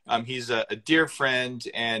nonlinear. He's a dear friend,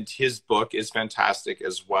 and his book is fantastic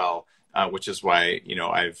as well, which is why, you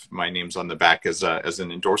know, my name's on the back as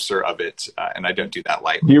an endorser of it, and I don't do that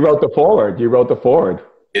lightly. You wrote the foreword.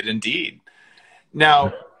 It indeed.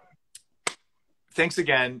 Now, thanks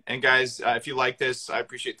again. And guys, if you like this, I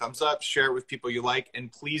appreciate thumbs up, share it with people you like,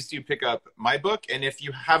 and please do pick up my book. And if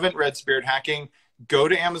you haven't read Spirit Hacking, go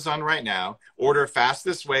to Amazon right now, order Fast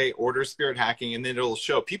This Way, order Spirit Hacking, and then it'll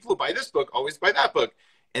show people who buy this book always buy that book.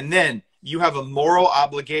 And then you have a moral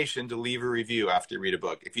obligation to leave a review after you read a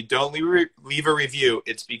book. If you don't leave a review,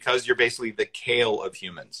 it's because you're basically the kale of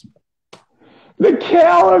humans. The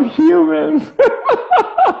kale of humans.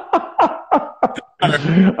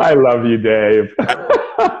 I love you, Dave.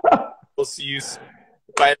 We'll see you soon.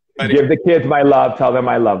 Bye, everybody. Give the kids my love. Tell them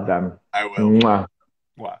I love them. I will. Mwah.